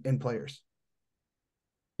programs and players.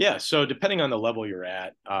 Yeah, so depending on the level you're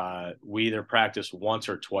at, we either practice once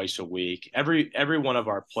or twice a week. Every one of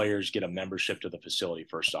our players get a membership to the facility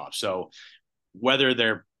first off. So whether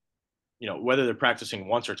they're whether they're practicing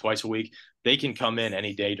once or twice a week, they can come in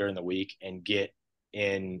any day during the week and get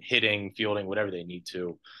in hitting, fielding, whatever they need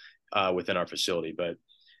to within our facility. But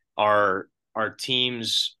our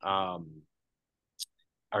teams are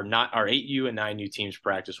not our 8U and 9U teams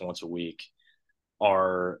practice once a week.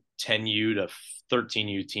 Our 10U to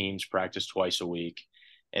 13U teams practice twice a week,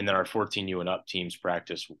 and then our 14U and up teams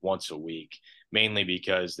practice once a week, mainly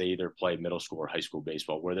because they either play middle school or high school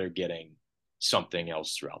baseball, where they're getting something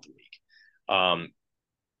else throughout the week.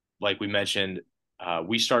 Like we mentioned,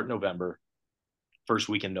 we start November, first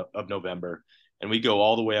weekend of November, and we go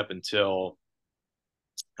all the way up until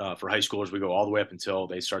for high schoolers, we go all the way up until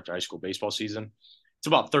they start their high school baseball season. It's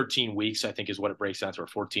about 13 weeks, I think, is what it breaks down to, or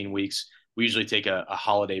 14 weeks. We usually take a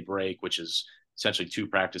holiday break, which is essentially 2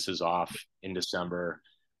 practices off in December,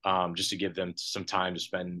 just to give them some time to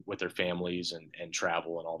spend with their families and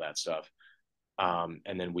travel and all that stuff. And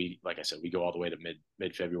then like I said, we go all the way to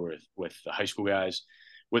mid February with the high school guys.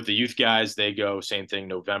 With the youth guys, they go same thing,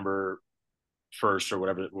 November 1st or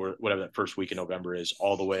whatever that first week in November is,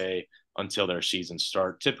 all the way until their seasons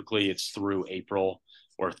start. Typically, it's through April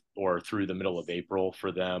or through the middle of April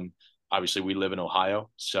for them. Obviously, we live in Ohio,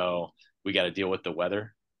 so we got to deal with the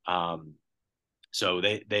weather. So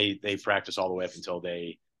they practice all the way up until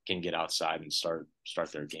they can get outside and start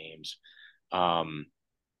their games.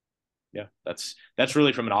 Yeah, that's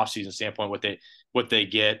really from an off-season standpoint what they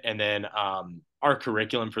get. And then our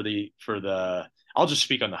curriculum for the I'll just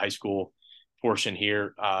speak on the high school portion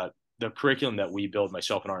here. The curriculum that we build,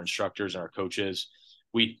 myself and our instructors and our coaches,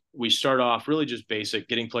 we start off really just basic,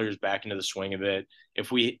 getting players back into the swing of it.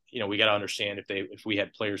 If we got to understand if we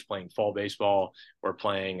had players playing fall baseball or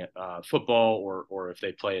playing football, or if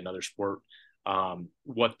they play another sport,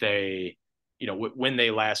 what they when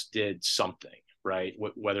they last did something, right?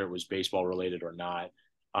 Whether it was baseball related or not.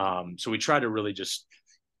 So we try to really just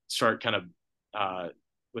start kind of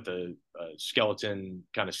with a skeleton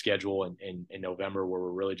kind of schedule in November, where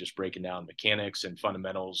we're really just breaking down mechanics and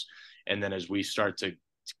fundamentals. And then as we start to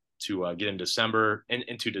get in December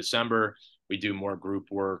into December, we do more group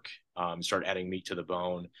work, start adding meat to the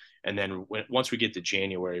bone. And then once we get to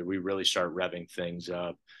January, we really start revving things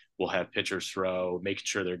up. We'll have pitchers throw, making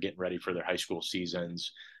sure they're getting ready for their high school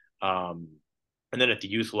seasons. And then at the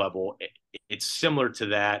youth level, it's similar to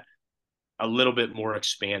that, a little bit more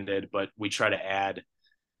expanded, but we try to add,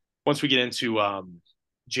 once we get into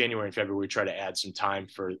January and February, we try to add some time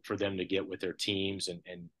for them to get with their teams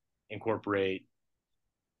and incorporate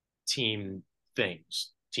team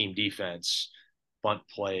things, team defense, bunt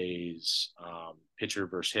plays, pitcher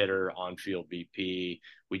versus hitter, on-field BP.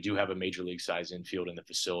 We do have a major league size infield in the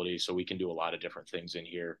facility, so we can do a lot of different things in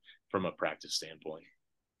here from a practice standpoint.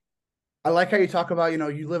 I like how you talk about,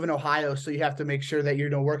 you live in Ohio, so you have to make sure that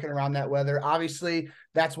you're working around that weather. Obviously,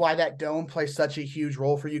 that's why that dome plays such a huge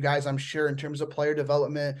role for you guys, I'm sure, in terms of player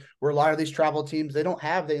development, where a lot of these travel teams, they don't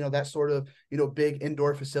have that sort of, big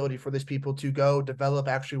indoor facility for these people to go develop,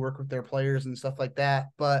 actually work with their players and stuff like that.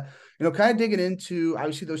 But, kind of digging into,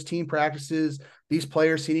 obviously, those team practices, these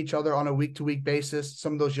players seeing each other on a week-to-week basis,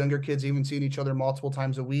 some of those younger kids even seeing each other multiple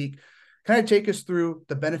times a week. Kind of take us through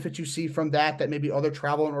the benefits you see from that maybe other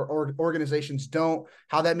travel or organizations don't,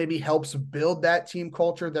 how that maybe helps build that team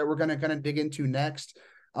culture that we're going to kind of dig into next.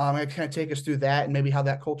 And kind of take us through that and maybe how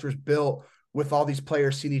that culture is built with all these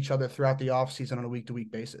players seeing each other throughout the offseason on a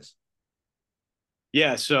week-to-week basis.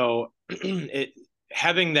 Yeah, so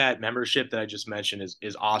having that membership that I just mentioned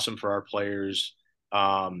is awesome for our players.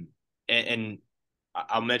 And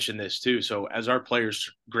I'll mention this too. So as our players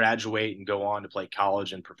graduate and go on to play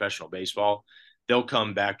college and professional baseball, they'll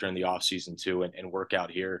come back during the off season too and work out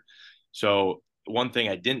here. So one thing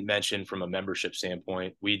I didn't mention from a membership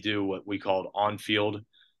standpoint, we do what we called on-field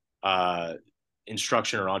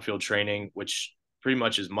instruction or on-field training, which pretty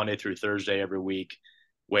much is Monday through Thursday every week,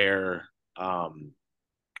 where our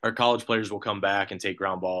college players will come back and take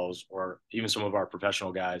ground balls, or even some of our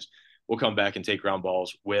professional guys will come back and take ground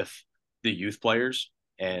balls with the youth players.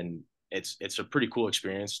 And it's a pretty cool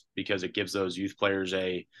experience because it gives those youth players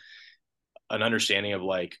an understanding of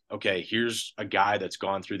like, okay, here's a guy that's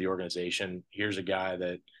gone through the organization. Here's a guy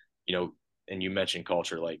that, and you mentioned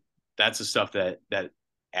culture, like that's the stuff that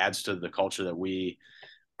adds to the culture that we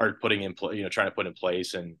are putting in place, trying to put in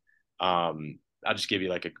place. And I'll just give you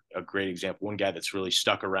like a great example. One guy that's really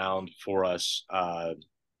stuck around for us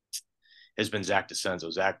has been Zach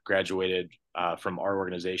DeCenzo. Zach graduated from our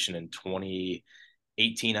organization in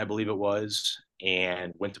 2018, I believe it was,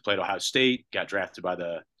 and went to play at Ohio State, got drafted by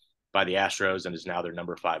the Astros, and is now their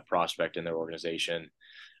number 5 prospect in their organization.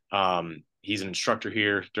 He's an instructor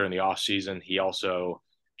here during the off season. He also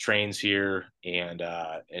trains here, and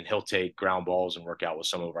he'll take ground balls and work out with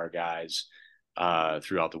some of our guys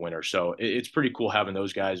throughout the winter. So it's pretty cool having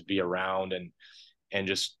those guys be around and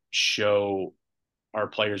just show our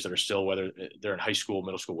players that are still, whether they're in high school,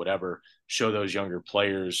 middle school, whatever, show those younger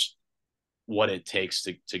players what it takes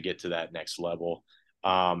to get to that next level.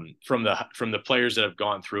 From the players that have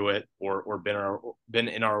gone through it or been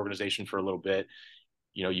in our organization for a little bit,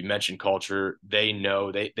 you mentioned culture. They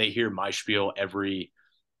know they hear my spiel every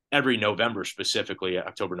November, specifically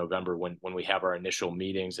October, November, when we have our initial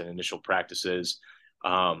meetings and initial practices,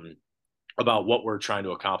 about what we're trying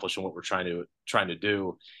to accomplish and what we're trying to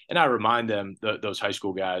do. And I remind them, those high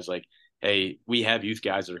school guys, like, hey, we have youth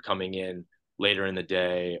guys that are coming in later in the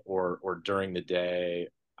day or during the day,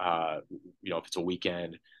 if it's a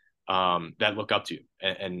weekend, that look up to you.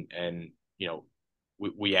 And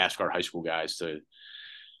we ask our high school guys to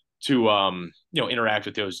interact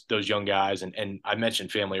with those young guys. And I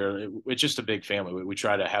mentioned family earlier. It's just a big family. We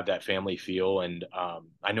try to have that family feel. And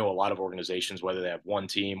I know a lot of organizations, whether they have one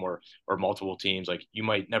team or multiple teams, like you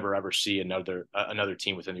might never ever see another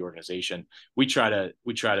team within the organization. We try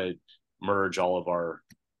to merge all of our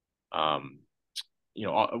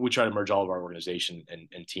organization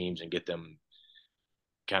and teams and get them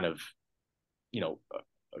kind of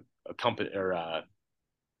a company or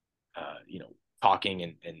talking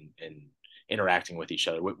and interacting with each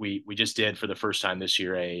other. We just did for the first time this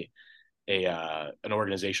year an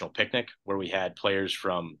organizational picnic where we had players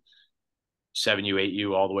from 7U,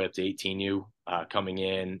 8U, all the way up to 18U coming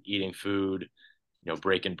in, eating food,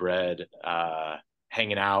 breaking bread,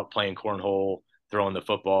 hanging out, playing cornhole, throwing the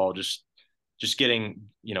football, just getting,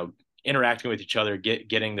 interacting with each other,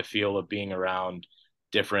 getting the feel of being around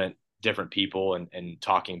different people and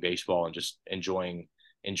talking baseball and just enjoying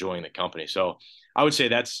the company. So I would say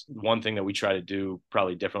that's one thing that we try to do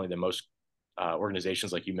probably differently than most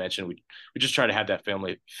organizations. Like you mentioned, we just try to have that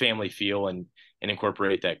family feel and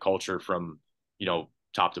incorporate that culture from,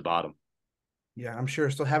 top to bottom. Yeah, I'm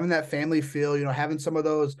sure. So having that family feel, having some of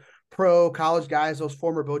those pro college guys, those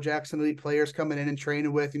former Bo Jackson elite players coming in and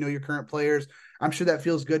training with, your current players, I'm sure that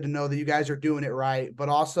feels good to know that you guys are doing it right. But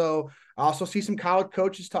also, I also see some college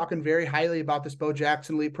coaches talking very highly about this Bo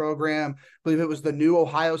Jackson Elite program. I believe it was the new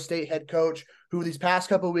Ohio State head coach who these past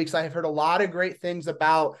couple of weeks I have heard a lot of great things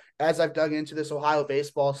about as I've dug into this Ohio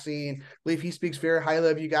baseball scene. I believe he speaks very highly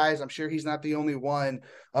of you guys. I'm sure he's not the only one.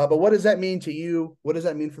 But what does that mean to you? What does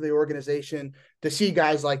that mean for the organization to see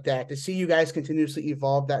guys like that, to see you guys continuously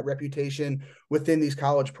evolve that reputation within these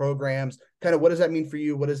college programs? Kind of what does that mean for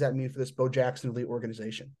you? What does that mean for this Bo Jackson Elite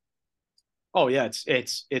organization? Oh yeah,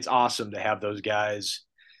 it's awesome to have those guys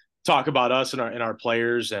talk about us and our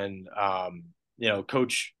players, and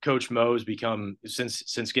Coach Mo's become,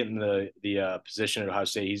 since getting the position at Ohio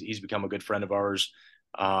State, he's become a good friend of ours.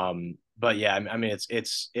 But yeah, I mean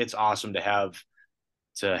it's awesome to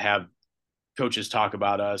have coaches talk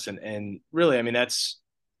about us, and really, I mean that's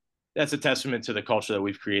a testament to the culture that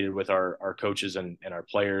we've created with our coaches and our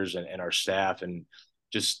players and our staff, and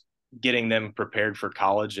just getting them prepared for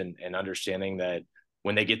college, and understanding that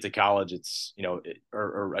when they get to college, it's,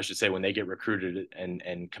 or I should say, when they get recruited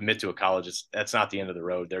and commit to a college, that's not the end of the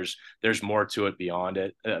road. There's more to it beyond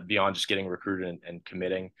beyond just getting recruited and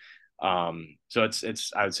committing. So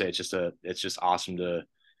I would say it's just awesome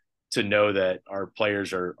to know that our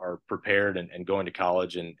players are prepared and going to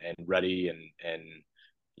college and ready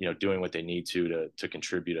and doing what they need to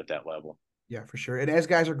contribute at that level. Yeah, for sure. And as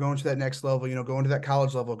guys are going to that next level, going to that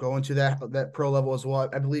college level, going to that pro level as well.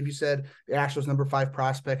 I believe you said the Astros number 5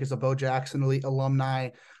 prospect is a Bo Jackson Elite alumni.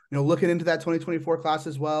 Looking into that 2024 class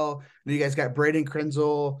as well. You guys got Braden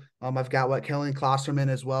Krenzel. I've got Kellen Klosterman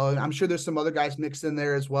as well. And I'm sure there's some other guys mixed in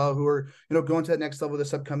there as well who are, going to that next level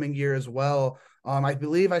this upcoming year as well. I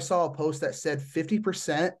believe I saw a post that said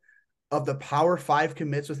 50% of the Power 5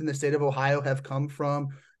 commits within the state of Ohio have come from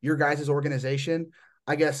your guys' organization.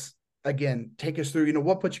 I guess, again, take us through,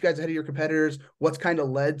 what put you guys ahead of your competitors? What's kind of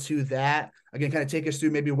led to that? Again, kind of take us through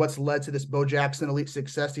maybe what's led to this Bo Jackson Elite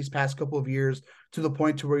success these past couple of years to the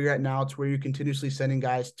point to where you're at now, to where you're continuously sending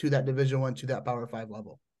guys to that Division I, to that Power 5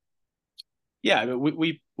 level. Yeah, I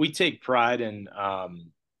mean, we take pride in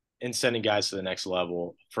sending guys to the next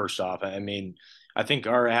level. First off, I mean, I think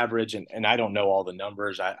our average, and I don't know all the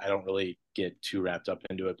numbers, I don't really get too wrapped up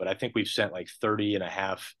into it, but I think we've sent like 30 and a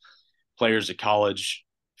half players to college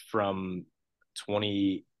from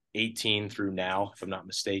 2018 through now, if I'm not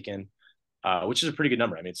mistaken, which is a pretty good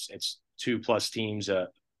number. I mean, it's 2+ teams a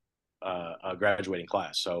graduating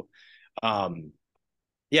class. So,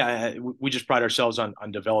 yeah, we just pride ourselves on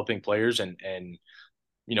developing players, and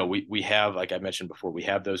we have, like I mentioned before, we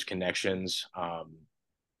have those connections.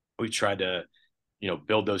 We tried to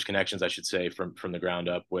build those connections, I should say, from the ground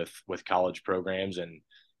up with college programs, and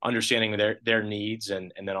understanding their needs,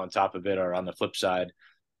 and then on top of it, or on the flip side,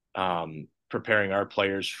 preparing our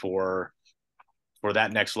players for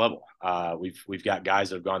that next level. We've got guys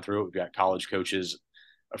that have gone through it. We've got college coaches,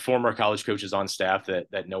 former college coaches on staff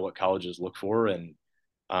that know what colleges look for, and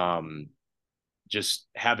just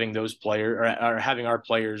having those players, or having our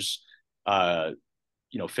players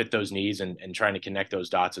fit those needs, and trying to connect those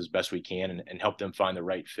dots as best we can, and help them find the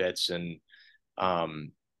right fits, and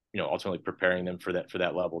ultimately preparing them for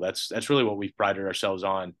that level. That's really what we've prided ourselves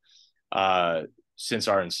on since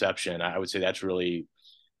our inception. I would say that's really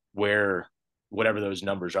where, whatever those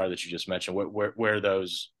numbers are that you just mentioned, where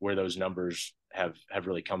those numbers have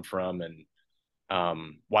really come from, and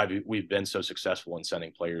why we've been so successful in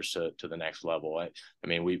sending players to the next level. I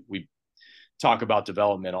mean, we talk about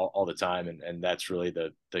development all the time, and that's really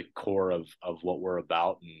the core of what we're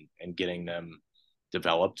about, and getting them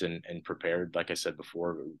developed and prepared, like I said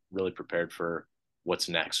before, really prepared for what's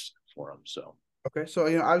next for them. So okay, so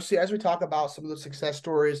obviously, as we talk about some of the success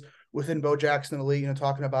stories within Bo Jackson Elite,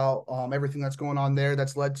 talking about everything that's going on there,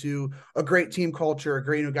 that's led to a great team culture, a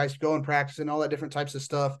great guys go and practice, and all that different types of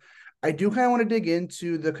stuff. I do kind of want to dig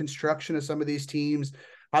into the construction of some of these teams,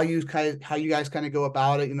 how you guys kind of go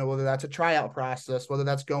about it. Whether that's a tryout process, whether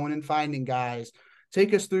that's going and finding guys.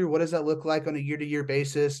 Take us through, what does that look like on a year-to-year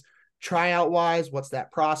basis, tryout wise? What's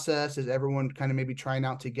that process? Is everyone kind of maybe trying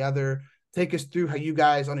out together? Take us through how you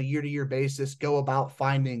guys on a year-to-year basis go about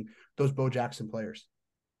finding those Bo Jackson players.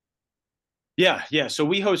 Yeah. So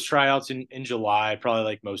we host tryouts in July, probably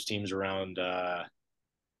like most teams around the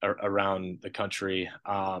country.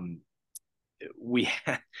 We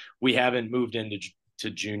haven't moved into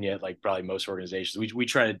June yet, like probably most organizations. We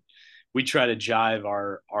try to jive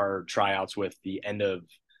our tryouts with the end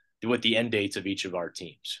dates of each of our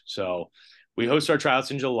teams. So we host our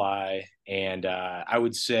tryouts in July, and I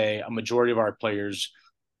would say a majority of our players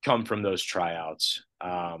come from those tryouts.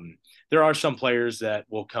 There are some players that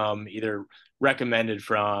will come either recommended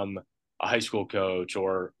from a high school coach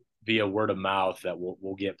or via word of mouth that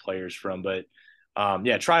we'll get players from, but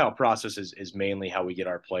Yeah, tryout process is mainly how we get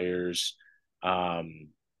our players. And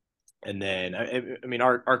then, I mean,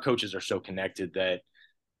 our coaches are so connected that,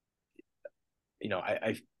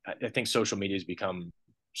 I think social media has become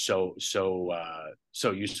so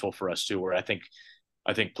useful for us too, where I think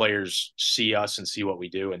players see us and see what we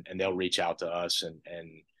do, and they'll reach out to us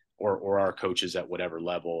or our coaches at whatever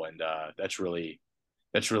level. And that's really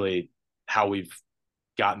how we've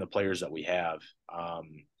gotten the players that we have.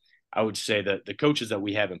 I would say that the coaches that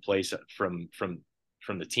we have in place from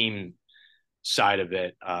the team side of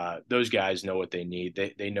it, those guys know what they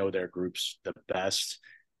need. They know their groups the best.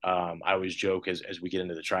 I always joke as we get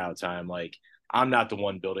into the tryout time, like, I'm not the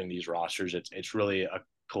one building these rosters. It's really a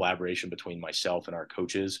collaboration between myself and our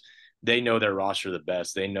coaches. They know their roster the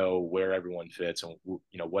best. They know where everyone fits and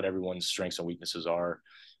what everyone's strengths and weaknesses are.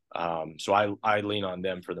 So I lean on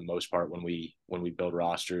them for the most part when we build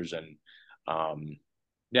rosters. And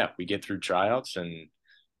yeah, we get through tryouts and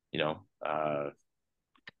you know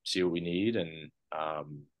see what we need and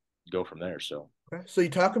go from there. So. Okay. So you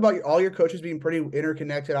talk about all your coaches being pretty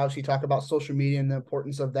interconnected. Obviously, you talk about social media and the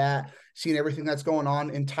importance of that, seeing everything that's going on,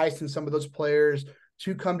 enticing some of those players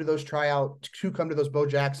to come to those tryouts, to come to those Bo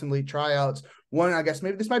Jackson Elite tryouts. One, I guess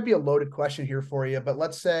maybe this might be a loaded question here for you, but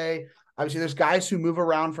let's say, obviously, there's guys who move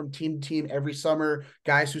around from team to team every summer,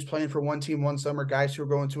 guys who's playing for one team one summer, guys who are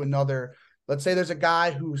going to another. Let's say there's a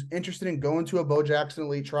guy who's interested in going to a Bo Jackson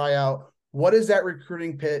Elite tryout. What is that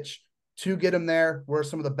recruiting pitch to get him there? What are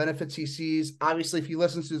some of the benefits he sees? Obviously, if he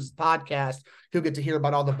listens to this podcast, he'll get to hear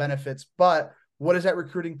about all the benefits. But what is that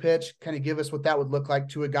recruiting pitch? Kind of give us what that would look like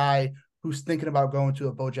to a guy who's thinking about going to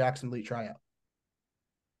a Bo Jackson Elite tryout.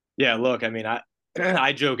 Yeah, look, I mean,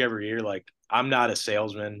 I joke every year, like, I'm not a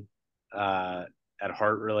salesman at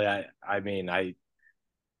heart, really. I mean,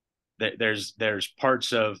 there's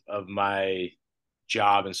parts of my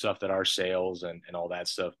job and stuff that are sales and all that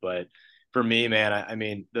stuff. But for me, man, I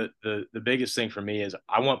mean, the biggest thing for me is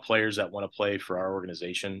I want players that want to play for our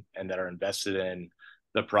organization and that are invested in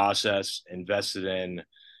the process, invested in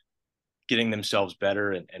getting themselves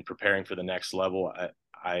better and preparing for the next level.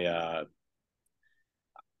 I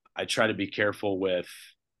try to be careful with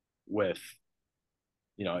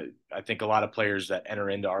I think a lot of players that enter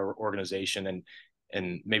into our organization,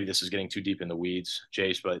 and maybe this is getting too deep in the weeds,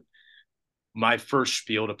 Jace, but my first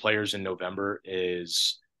spiel to players in November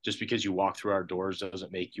is, just because you walk through our doors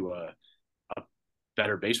doesn't make you a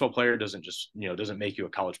better baseball player, doesn't make you a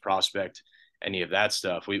college prospect, any of that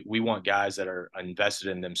stuff. We want guys that are invested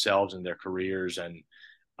in themselves and their careers, and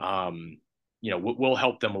we'll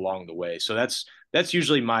help them along the way. So that's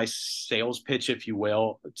usually my sales pitch, if you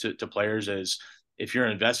will, to players is, if you're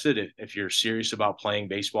invested, if you're serious about playing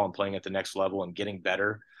baseball and playing at the next level and getting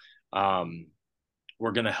better,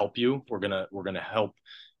 we're going to help you. We're going to help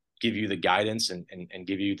give you the guidance and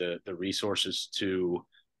give you the resources to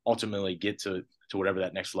ultimately get to whatever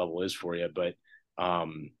that next level is for you. But,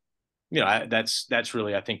 that's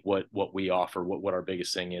really, I think, what we offer, what our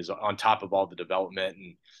biggest thing is, on top of all the development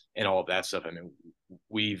and all of that stuff. I mean,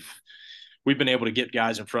 we've been able to get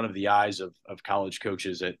guys in front of the eyes of college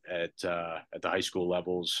coaches at the high school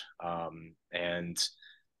levels.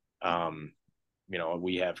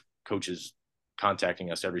 We have coaches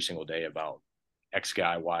contacting us every single day about X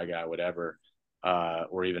guy, Y guy, whatever,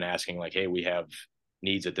 or even asking, like, hey, we have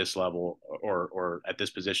needs at this level or at this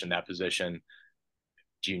position, that position.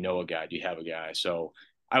 Do you know a guy? Do you have a guy? So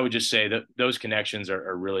I would just say that those connections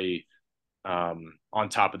are really, on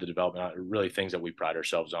top of the development, really things that we pride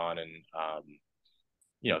ourselves on,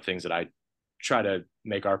 and things that I try to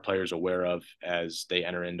make our players aware of as they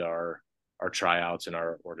enter into our tryouts and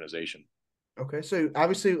our organization. Okay, so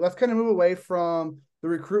obviously let's kind of move away from the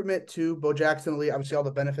recruitment to Bo Jackson Elite, obviously all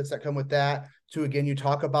the benefits that come with that, to, again, you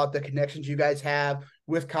talk about the connections you guys have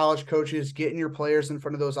with college coaches, getting your players in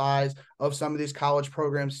front of those eyes of some of these college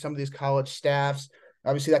programs, some of these college staffs.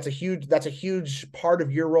 Obviously, that's a huge part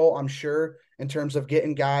of your role, I'm sure, in terms of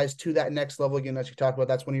getting guys to that next level. Again, as you talked about,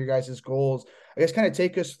 that's one of your guys' goals. I guess kind of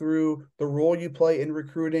take us through the role you play in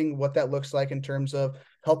recruiting, what that looks like in terms of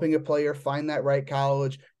helping a player find that right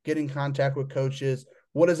college, get in contact with coaches.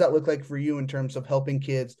 What does that look like for you in terms of helping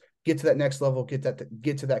kids get to that next level, get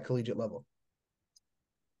to that collegiate level?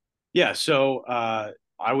 Yeah. So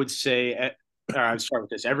I would say, I would start with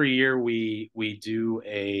this. Every year we do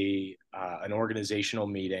an organizational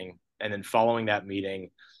meeting, and then following that meeting,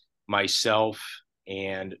 myself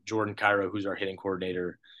and Jordan Cairo, who's our hitting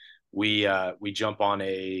coordinator, we jump on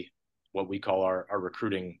what we call our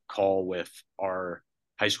recruiting call with our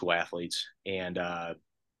high school athletes, and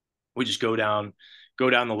we just go down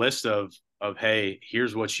the list of, hey,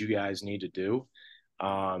 here's what you guys need to do.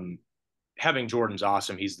 having Jordan's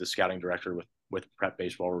awesome. He's the scouting director with Prep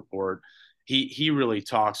Baseball Report. He really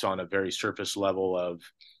talks on a very surface level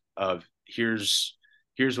of here's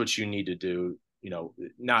what you need to do.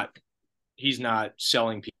 Not he's not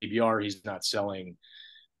selling PBR. He's not selling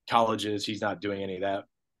colleges. He's not doing any of that.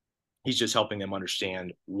 He's just helping them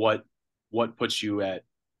understand what puts you at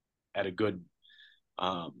a good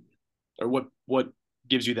or what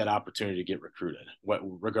gives you that opportunity to get recruited,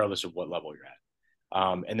 regardless of what level you're at.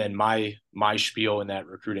 And then my spiel in that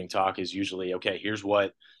recruiting talk is usually, okay, here's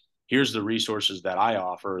the resources that I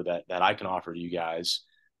offer that I can offer to you guys,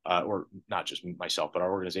 or not just myself, but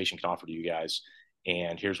our organization can offer to you guys.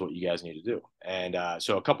 And here's what you guys need to do. And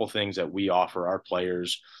so a couple things that we offer our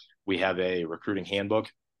players, we have a recruiting handbook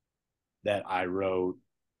that I wrote,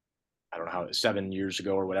 I don't know how, 7 years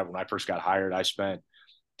ago or whatever. When I first got hired, I spent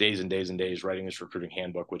days and days and days writing this recruiting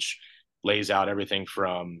handbook, which lays out everything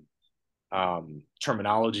from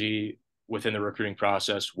terminology within the recruiting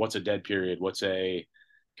process, what's a dead period, what's a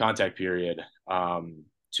contact period,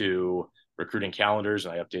 to recruiting calendars.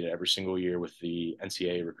 And I update it every single year with the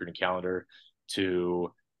NCAA recruiting calendar,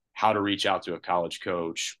 to how to reach out to a college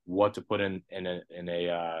coach, what to put in an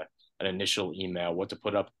initial email, what to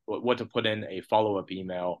put in a follow-up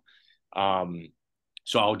email.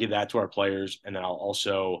 So I'll give that to our players, and then I'll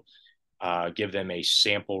also give them a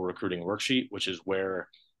sample recruiting worksheet, which is where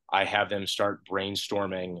I have them start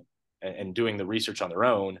brainstorming and doing the research on their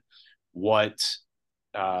own, what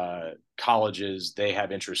colleges they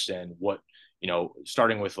have interest in,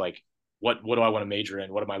 starting with like, what do I want to major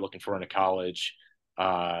in? What am I looking for in a college?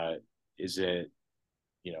 Is it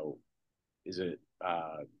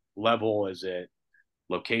level? Is it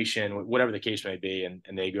location? Whatever the case may be. And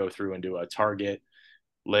they go through and do a target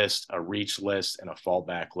list, a reach list, and a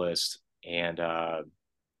fallback list. And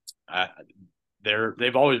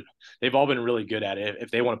they've all been really good at it.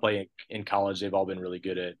 If they want to play in college, they've all been really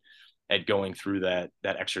good at going through that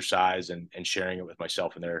exercise and sharing it with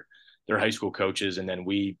myself and their high school coaches. And then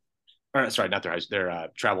their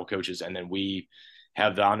travel coaches. And then we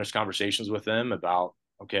have the honest conversations with them about,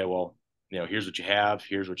 okay, well, here's what you have,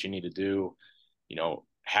 here's what you need to do.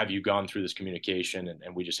 Have you gone through this communication?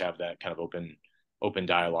 And we just have that kind of open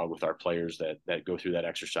dialogue with our players that go through that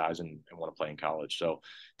exercise and want to play in college. So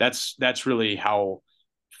that's really how,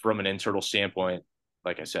 from an internal standpoint,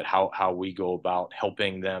 like I said, how we go about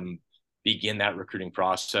helping them begin that recruiting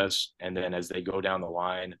process. And then as they go down the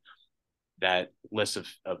line, that list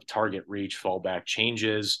of target, reach, fallback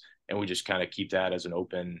changes. And we just kind of keep that as an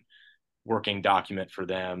open working document for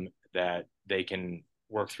them that they can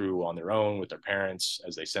work through on their own with their parents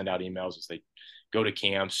as they send out emails, as they go to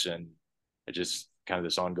camps, and it just kind of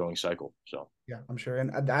this ongoing cycle. So yeah, I'm sure.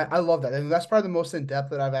 And I love that. And that's probably the most in depth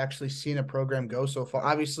that I've actually seen a program go so far.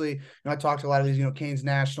 Obviously, I talked to a lot of these, Canes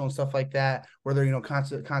National and stuff like that, where they're,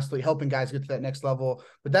 constantly helping guys get to that next level.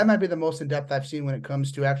 But that might be the most in depth I've seen when it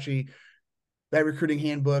comes to actually that recruiting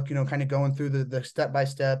handbook, kind of going through the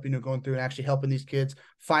step-by-step, going through and actually helping these kids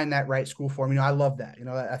find that right school for them. I love that.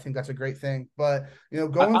 I think that's a great thing. But, I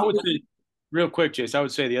would say, real quick, Jace, I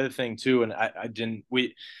would say the other thing too, and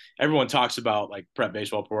everyone talks about like Prep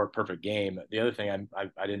Baseball Report, perfect game. The other thing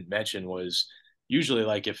I didn't mention was usually,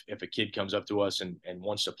 like, if a kid comes up to us and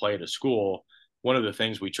wants to play at a school, one of the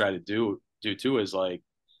things we try to do too is, like,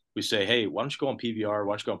 we say, hey, why don't you go on PBR?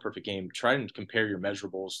 Why don't you go on Perfect Game? Try and compare your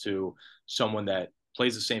measurables to someone that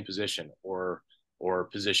plays the same position or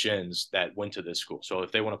positions that went to this school. So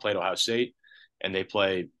if they want to play at Ohio State and they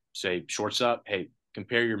play, say, shortstop, hey,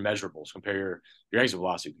 compare your measurables, compare your exit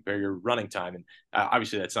velocity, compare your running time. And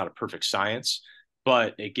obviously that's not a perfect science,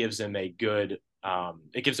 but it gives them good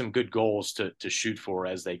goals to shoot for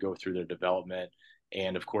as they go through their development.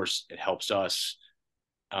 And of course it helps us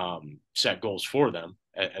set goals for them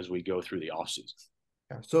as we go through the offseason.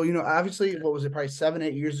 So, obviously, what was it, probably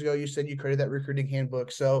 7-8 years ago, you said you created that recruiting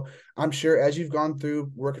handbook. So I'm sure as you've gone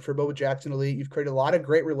through working for Boba Jackson Elite, you've created a lot of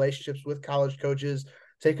great relationships with college coaches.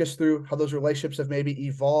 Take us through how those relationships have maybe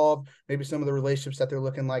evolved, maybe some of the relationships that they're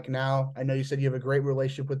looking like now. I know you said you have a great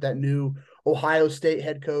relationship with that new Ohio State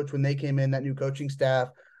head coach when they came in, that new coaching staff.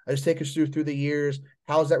 Just take us through the years.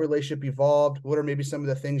 How has that relationship evolved? What are maybe some of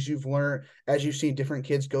the things you've learned as you've seen different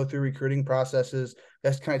kids go through recruiting processes?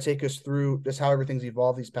 Let's kind of take us through just how everything's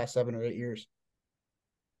evolved these past 7 or 8 years.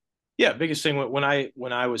 Yeah, biggest thing when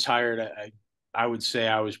I was hired, I would say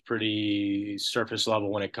I was pretty surface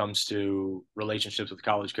level when it comes to relationships with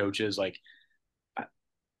college coaches. Like,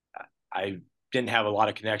 I didn't have a lot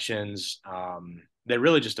of connections. They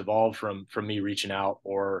really just evolved from me reaching out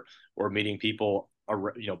or meeting people,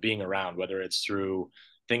 being around, whether it's through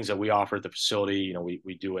things that we offer at the facility.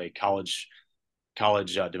 We do a college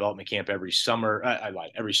college development camp every summer. I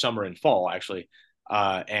lied, every summer and fall actually,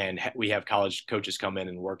 and we have college coaches come in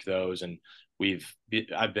and work those. And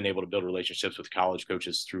I've been able to build relationships with college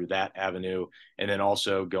coaches through that avenue, and then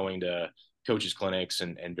also going to coaches clinics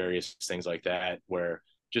and various things like that, where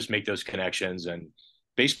just make those connections. And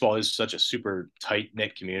baseball is such a super tight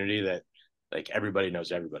knit community that like everybody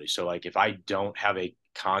knows everybody. So like if I don't have a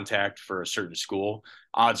contact for a certain school,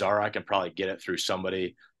 odds are I can probably get it through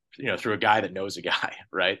somebody, through a guy that knows a guy,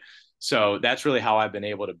 right? So that's really how I've been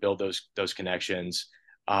able to build those connections.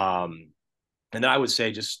 And then I would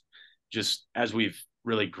say just as we've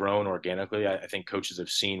really grown organically, I think coaches have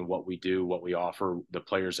seen what we do, what we offer, the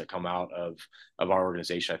players that come out of our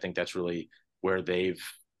organization. I think that's really where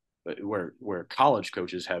where college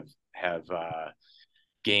coaches have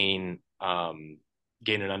gained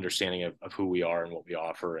gain an understanding of who we are and what we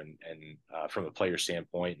offer, and from a player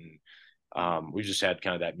standpoint. And we've just had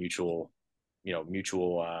kind of that mutual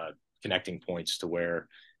connecting points to where,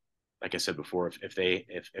 like I said before,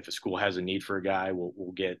 if a school has a need for a guy,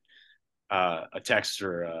 we'll get a text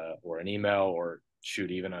or an email, or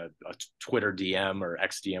shoot, even a Twitter DM or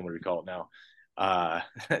XDM, what do we call it now,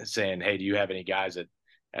 saying, hey, do you have any guys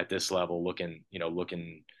at this level looking,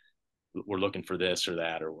 we're looking for this or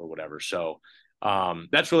that or whatever. So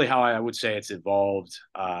that's really how I would say it's evolved.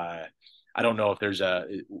 I don't know if there's a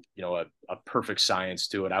perfect science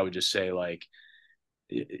to it. I would just say, like,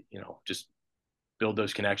 just build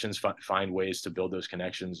those connections, find ways to build those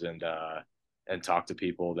connections, and talk to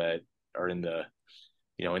people that are in the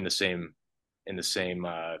same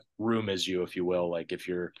room as you, if you will. Like if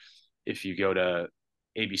you go to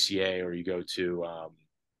ABCA or you go to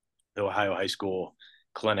the Ohio High School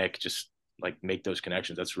clinic, just like make those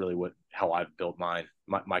connections. That's really how I've built my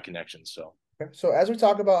connections. So as we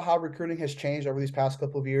talk about how recruiting has changed over these past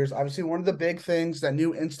couple of years, obviously one of the big things, that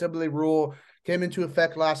new NCAA rule came into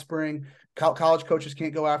effect last spring. College coaches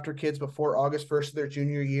can't go after kids before August 1st of their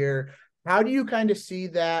junior year. How do you kind of see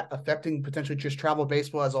that affecting potentially just travel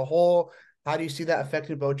baseball as a whole? How do you see that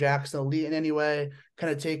affecting Bo Jackson Elite in any way?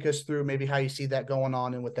 Kind of take us through maybe how you see that going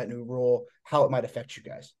on, and with that new rule, how it might affect you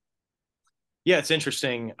guys. Yeah, it's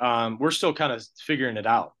interesting. We're still kind of figuring it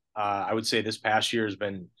out. I would say this past year has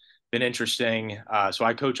been interesting. So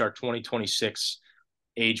I coach our 2026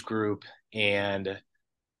 age group, and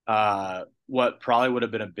what probably would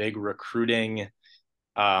have been a big recruiting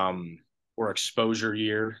or exposure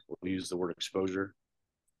year, we'll use the word exposure,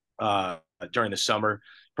 during the summer,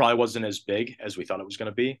 probably wasn't as big as we thought it was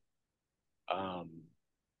going to be.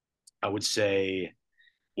 I would say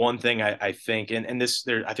one thing I think, and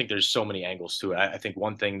I think there's so many angles to it. I think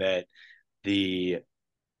one thing that the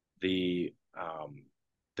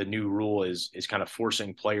new rule is kind of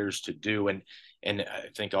forcing players to do, and I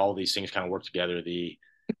think all these things kind of work together.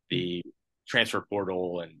 The transfer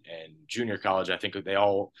portal and junior college, I think they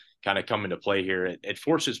all kind of come into play here. It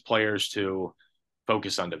forces players to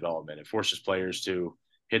focus on development. It forces players to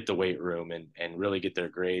hit the weight room and really get their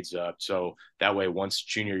grades up. So that way, once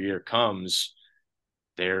junior year comes,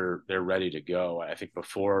 they're ready to go. I think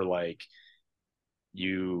before, like,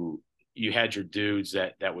 you had your dudes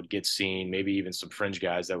that would get seen, maybe even some fringe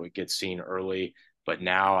guys that would get seen early. But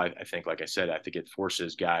now I think, like I said, I think it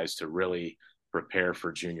forces guys to really prepare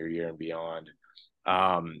for junior year and beyond.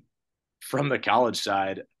 From the college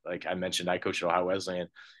side, like I mentioned, I coach at Ohio Wesleyan.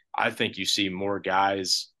 I think you see more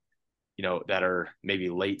guys, that are maybe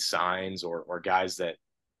late signs, or guys that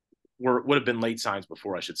would have been late signs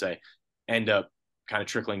before, I should say, end up kind of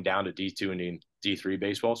trickling down to D2 and D3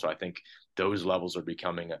 baseball. So I think those levels are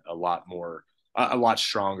becoming a lot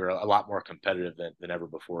stronger, a lot more competitive than ever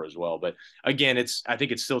before as well. But again, I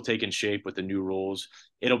think it's still taking shape with the new rules.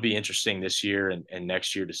 It'll be interesting this year and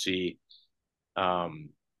next year to see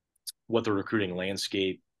what the recruiting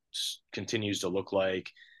landscape continues to look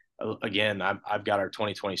like. Again, I've got our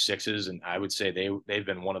 2026s, and I would say they've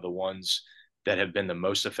been one of the ones that have been the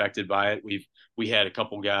most affected by it. We have a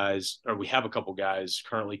couple guys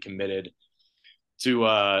currently committed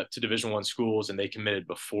to Division I schools, and they committed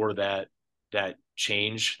before that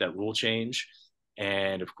rule change.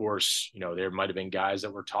 And of course, there might have been guys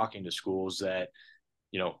that were talking to schools that,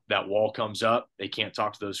 that wall comes up, they can't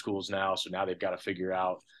talk to those schools now. So now they've got to figure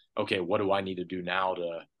out, okay, what do I need to do now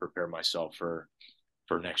to prepare myself for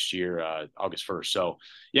next year, August 1st. So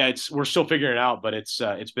yeah, we're still figuring it out, but it's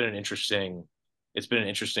been an interesting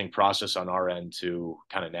process on our end to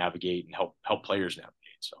kind of navigate and help players navigate.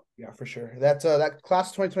 So Yeah, for sure. That's that class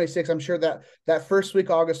of 2026. I'm sure that first week,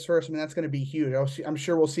 August 1st, I mean, that's going to be huge. I'm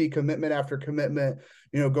sure we'll see commitment after commitment,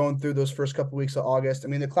 going through those first couple of weeks of August. I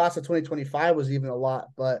mean, the class of 2025 was even a lot,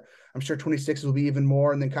 but I'm sure 26 will be even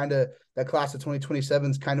more. And then kind of that class of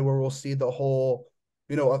 2027 is kind of where we'll see the whole,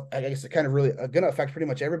 I guess it kind of really going to affect pretty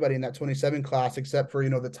much everybody in that 27 class, except for,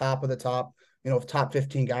 the top of the top, top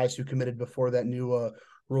 15 guys who committed before that new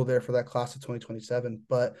rule there for that class of 2027.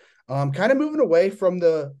 But kind of moving away from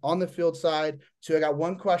the on the field side. So I got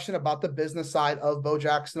one question about the business side of Bo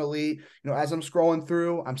Jackson Elite. As I'm scrolling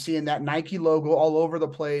through, I'm seeing that Nike logo all over the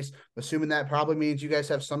place. Assuming that probably means you guys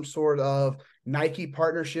have some sort of Nike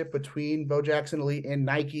partnership between Bo Jackson Elite and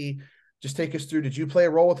Nike. Just take us through. Did you play a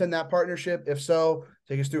role within that partnership? If so,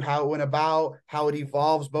 take us through how it went about, how it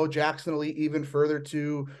evolves Bo Jackson Elite even further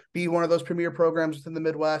to be one of those premier programs within the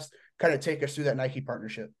Midwest. Kind of take us through that Nike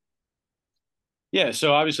partnership. yeah,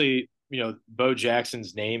 so obviously, Bo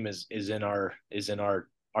Jackson's name is in our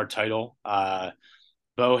title.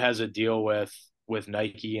 Bo has a deal with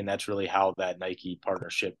Nike, and that's really how that Nike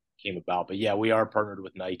partnership came about. But yeah, we are partnered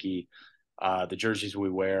with Nike. The jerseys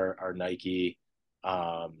we wear are Nike.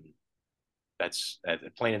 That's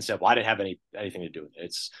plain and simple. I didn't have anything to do with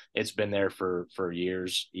it. It's been there for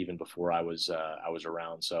years, even before I was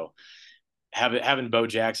around. So having Bo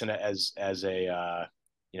Jackson as a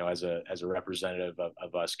as a representative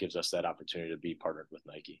of us gives us that opportunity to be partnered with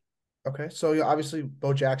Nike. Okay, so obviously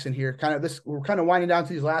Bo Jackson here. We're kind of winding down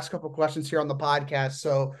to these last couple of questions here on the podcast.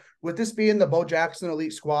 So with this being the Bo Jackson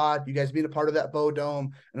Elite Squad, you guys being a part of that Bo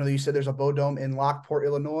Dome. I know you said there's a Bo Dome in Lockport,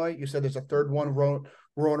 Illinois. You said there's a third one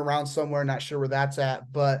rolling around somewhere. Not sure where that's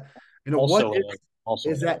at, but what Also, also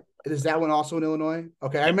is that? Is that one also in Illinois?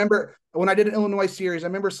 Okay, I remember when I did an Illinois series. I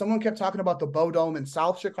remember someone kept talking about the Bo Dome in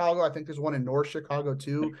South Chicago. I think there's one in North Chicago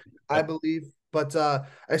too, I Yep. believe. But I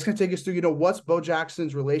just gonna take us through. What's Bo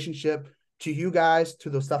Jackson's relationship to you guys, to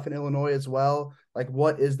the stuff in Illinois as well? Like,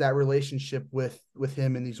 what is that relationship with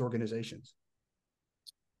him and these organizations?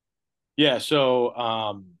 Yeah,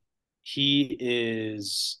 so he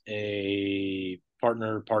is a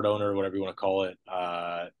partner, part owner, whatever you want to call it.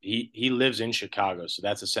 He lives in Chicago, so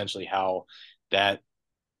that's essentially how that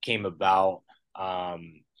came about.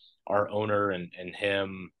 Our owner and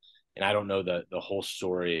him, and I don't know the whole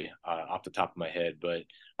story off the top of my head, but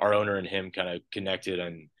our owner and him kind of connected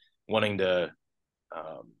and wanting to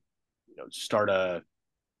um, start a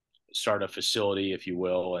facility, if you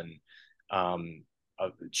will, and um,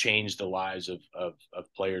 change the lives of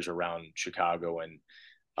players around Chicago. And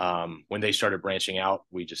when they started branching out,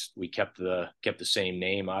 we kept the same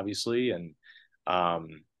name, obviously, and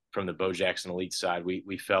from the Bo Jackson Elite side,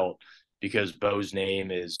 we felt because Bo's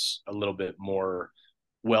name is a little bit more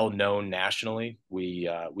well known nationally, we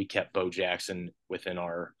kept Bo Jackson within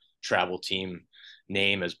our travel team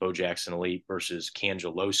name as Bo Jackson Elite versus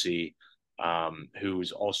Cangelosi,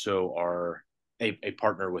 who's also a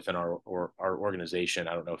partner within our organization.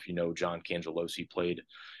 I don't know if you know John Cangelosi played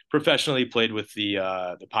professionally, played with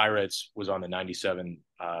the Pirates, was on the '97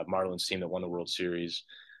 Marlins team that won the World Series.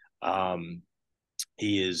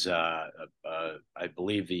 He is, I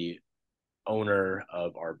believe, the owner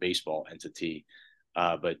of our baseball entity.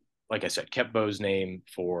 But like I said, kept Bo's name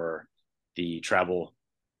for the travel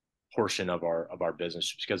portion of our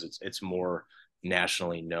business because it's more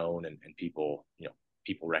nationally known and people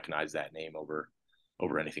recognize that name over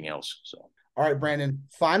anything else. So All right, Brandon.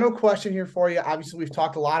 Final question here for you. Obviously, we've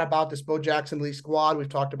talked a lot about this Bo Jackson Elite squad. We've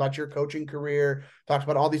talked about your coaching career, talked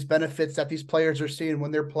about all these benefits that these players are seeing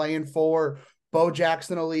when they're playing for Bo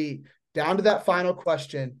Jackson Elite. Down to that final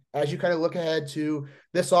question, as you kind of look ahead to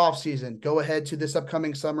this offseason, go ahead to this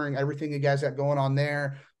upcoming summer and everything you guys got going on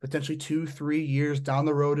there, potentially 2-3 years down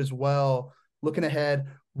the road as well. Looking ahead,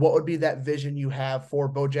 what would be that vision you have for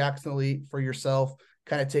Bo Jackson Elite, for yourself?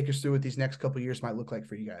 Kind of take us through what these next couple of years might look like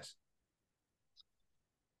for you guys.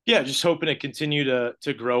 yeah, just hoping to continue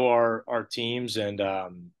to grow our teams and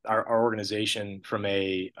our organization from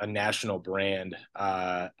a national brand.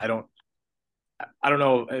 I don't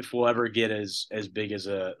know if we'll ever get as big as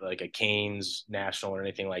a Canes national or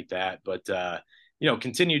anything like that, but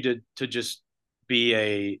continue to just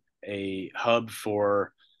be a hub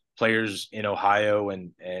for players in Ohio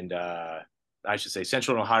and I should say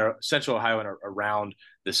Central Ohio and around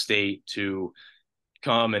the state to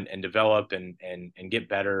come and develop and get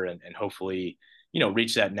better and hopefully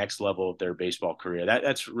reach that next level of their baseball career.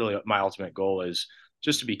 That's really my ultimate goal, is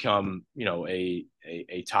just to become a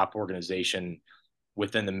top organization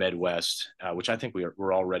within the Midwest, which I think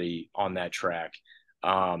we're already on that track.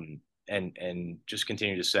 And just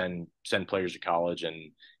continue to send players to college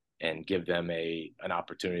and give them an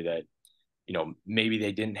opportunity that maybe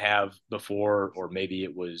they didn't have before, or maybe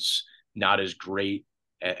it was not as great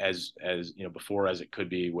as before as it could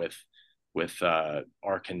be with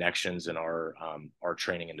our connections and our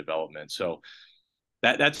training and development. So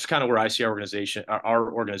that's kind of where I see our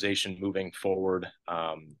organization moving forward.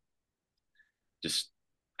 Just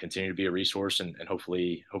continue to be a resource and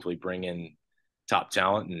hopefully bring in top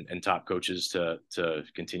talent and top coaches to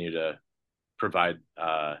continue to provide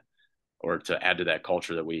or to add to that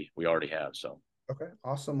culture that we already have. So. Okay,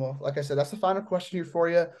 awesome. Well, like I said, that's the final question here for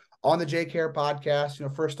you on the JKR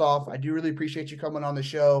podcast. First off, I do really appreciate you coming on the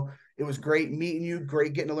show. It was great meeting you,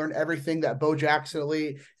 great getting to learn everything that Bo Jackson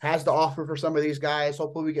Elite has to offer for some of these guys.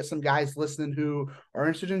 Hopefully we get some guys listening who are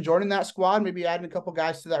interested in joining that squad, maybe adding a couple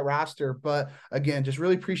guys to that roster. But again, just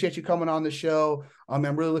really appreciate you coming on the show. I'm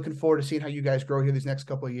really looking forward to seeing how you guys grow here these next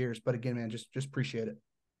couple of years. But again, man, just appreciate it.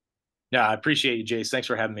 Yeah, I appreciate you, Jace. Thanks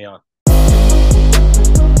for having me on.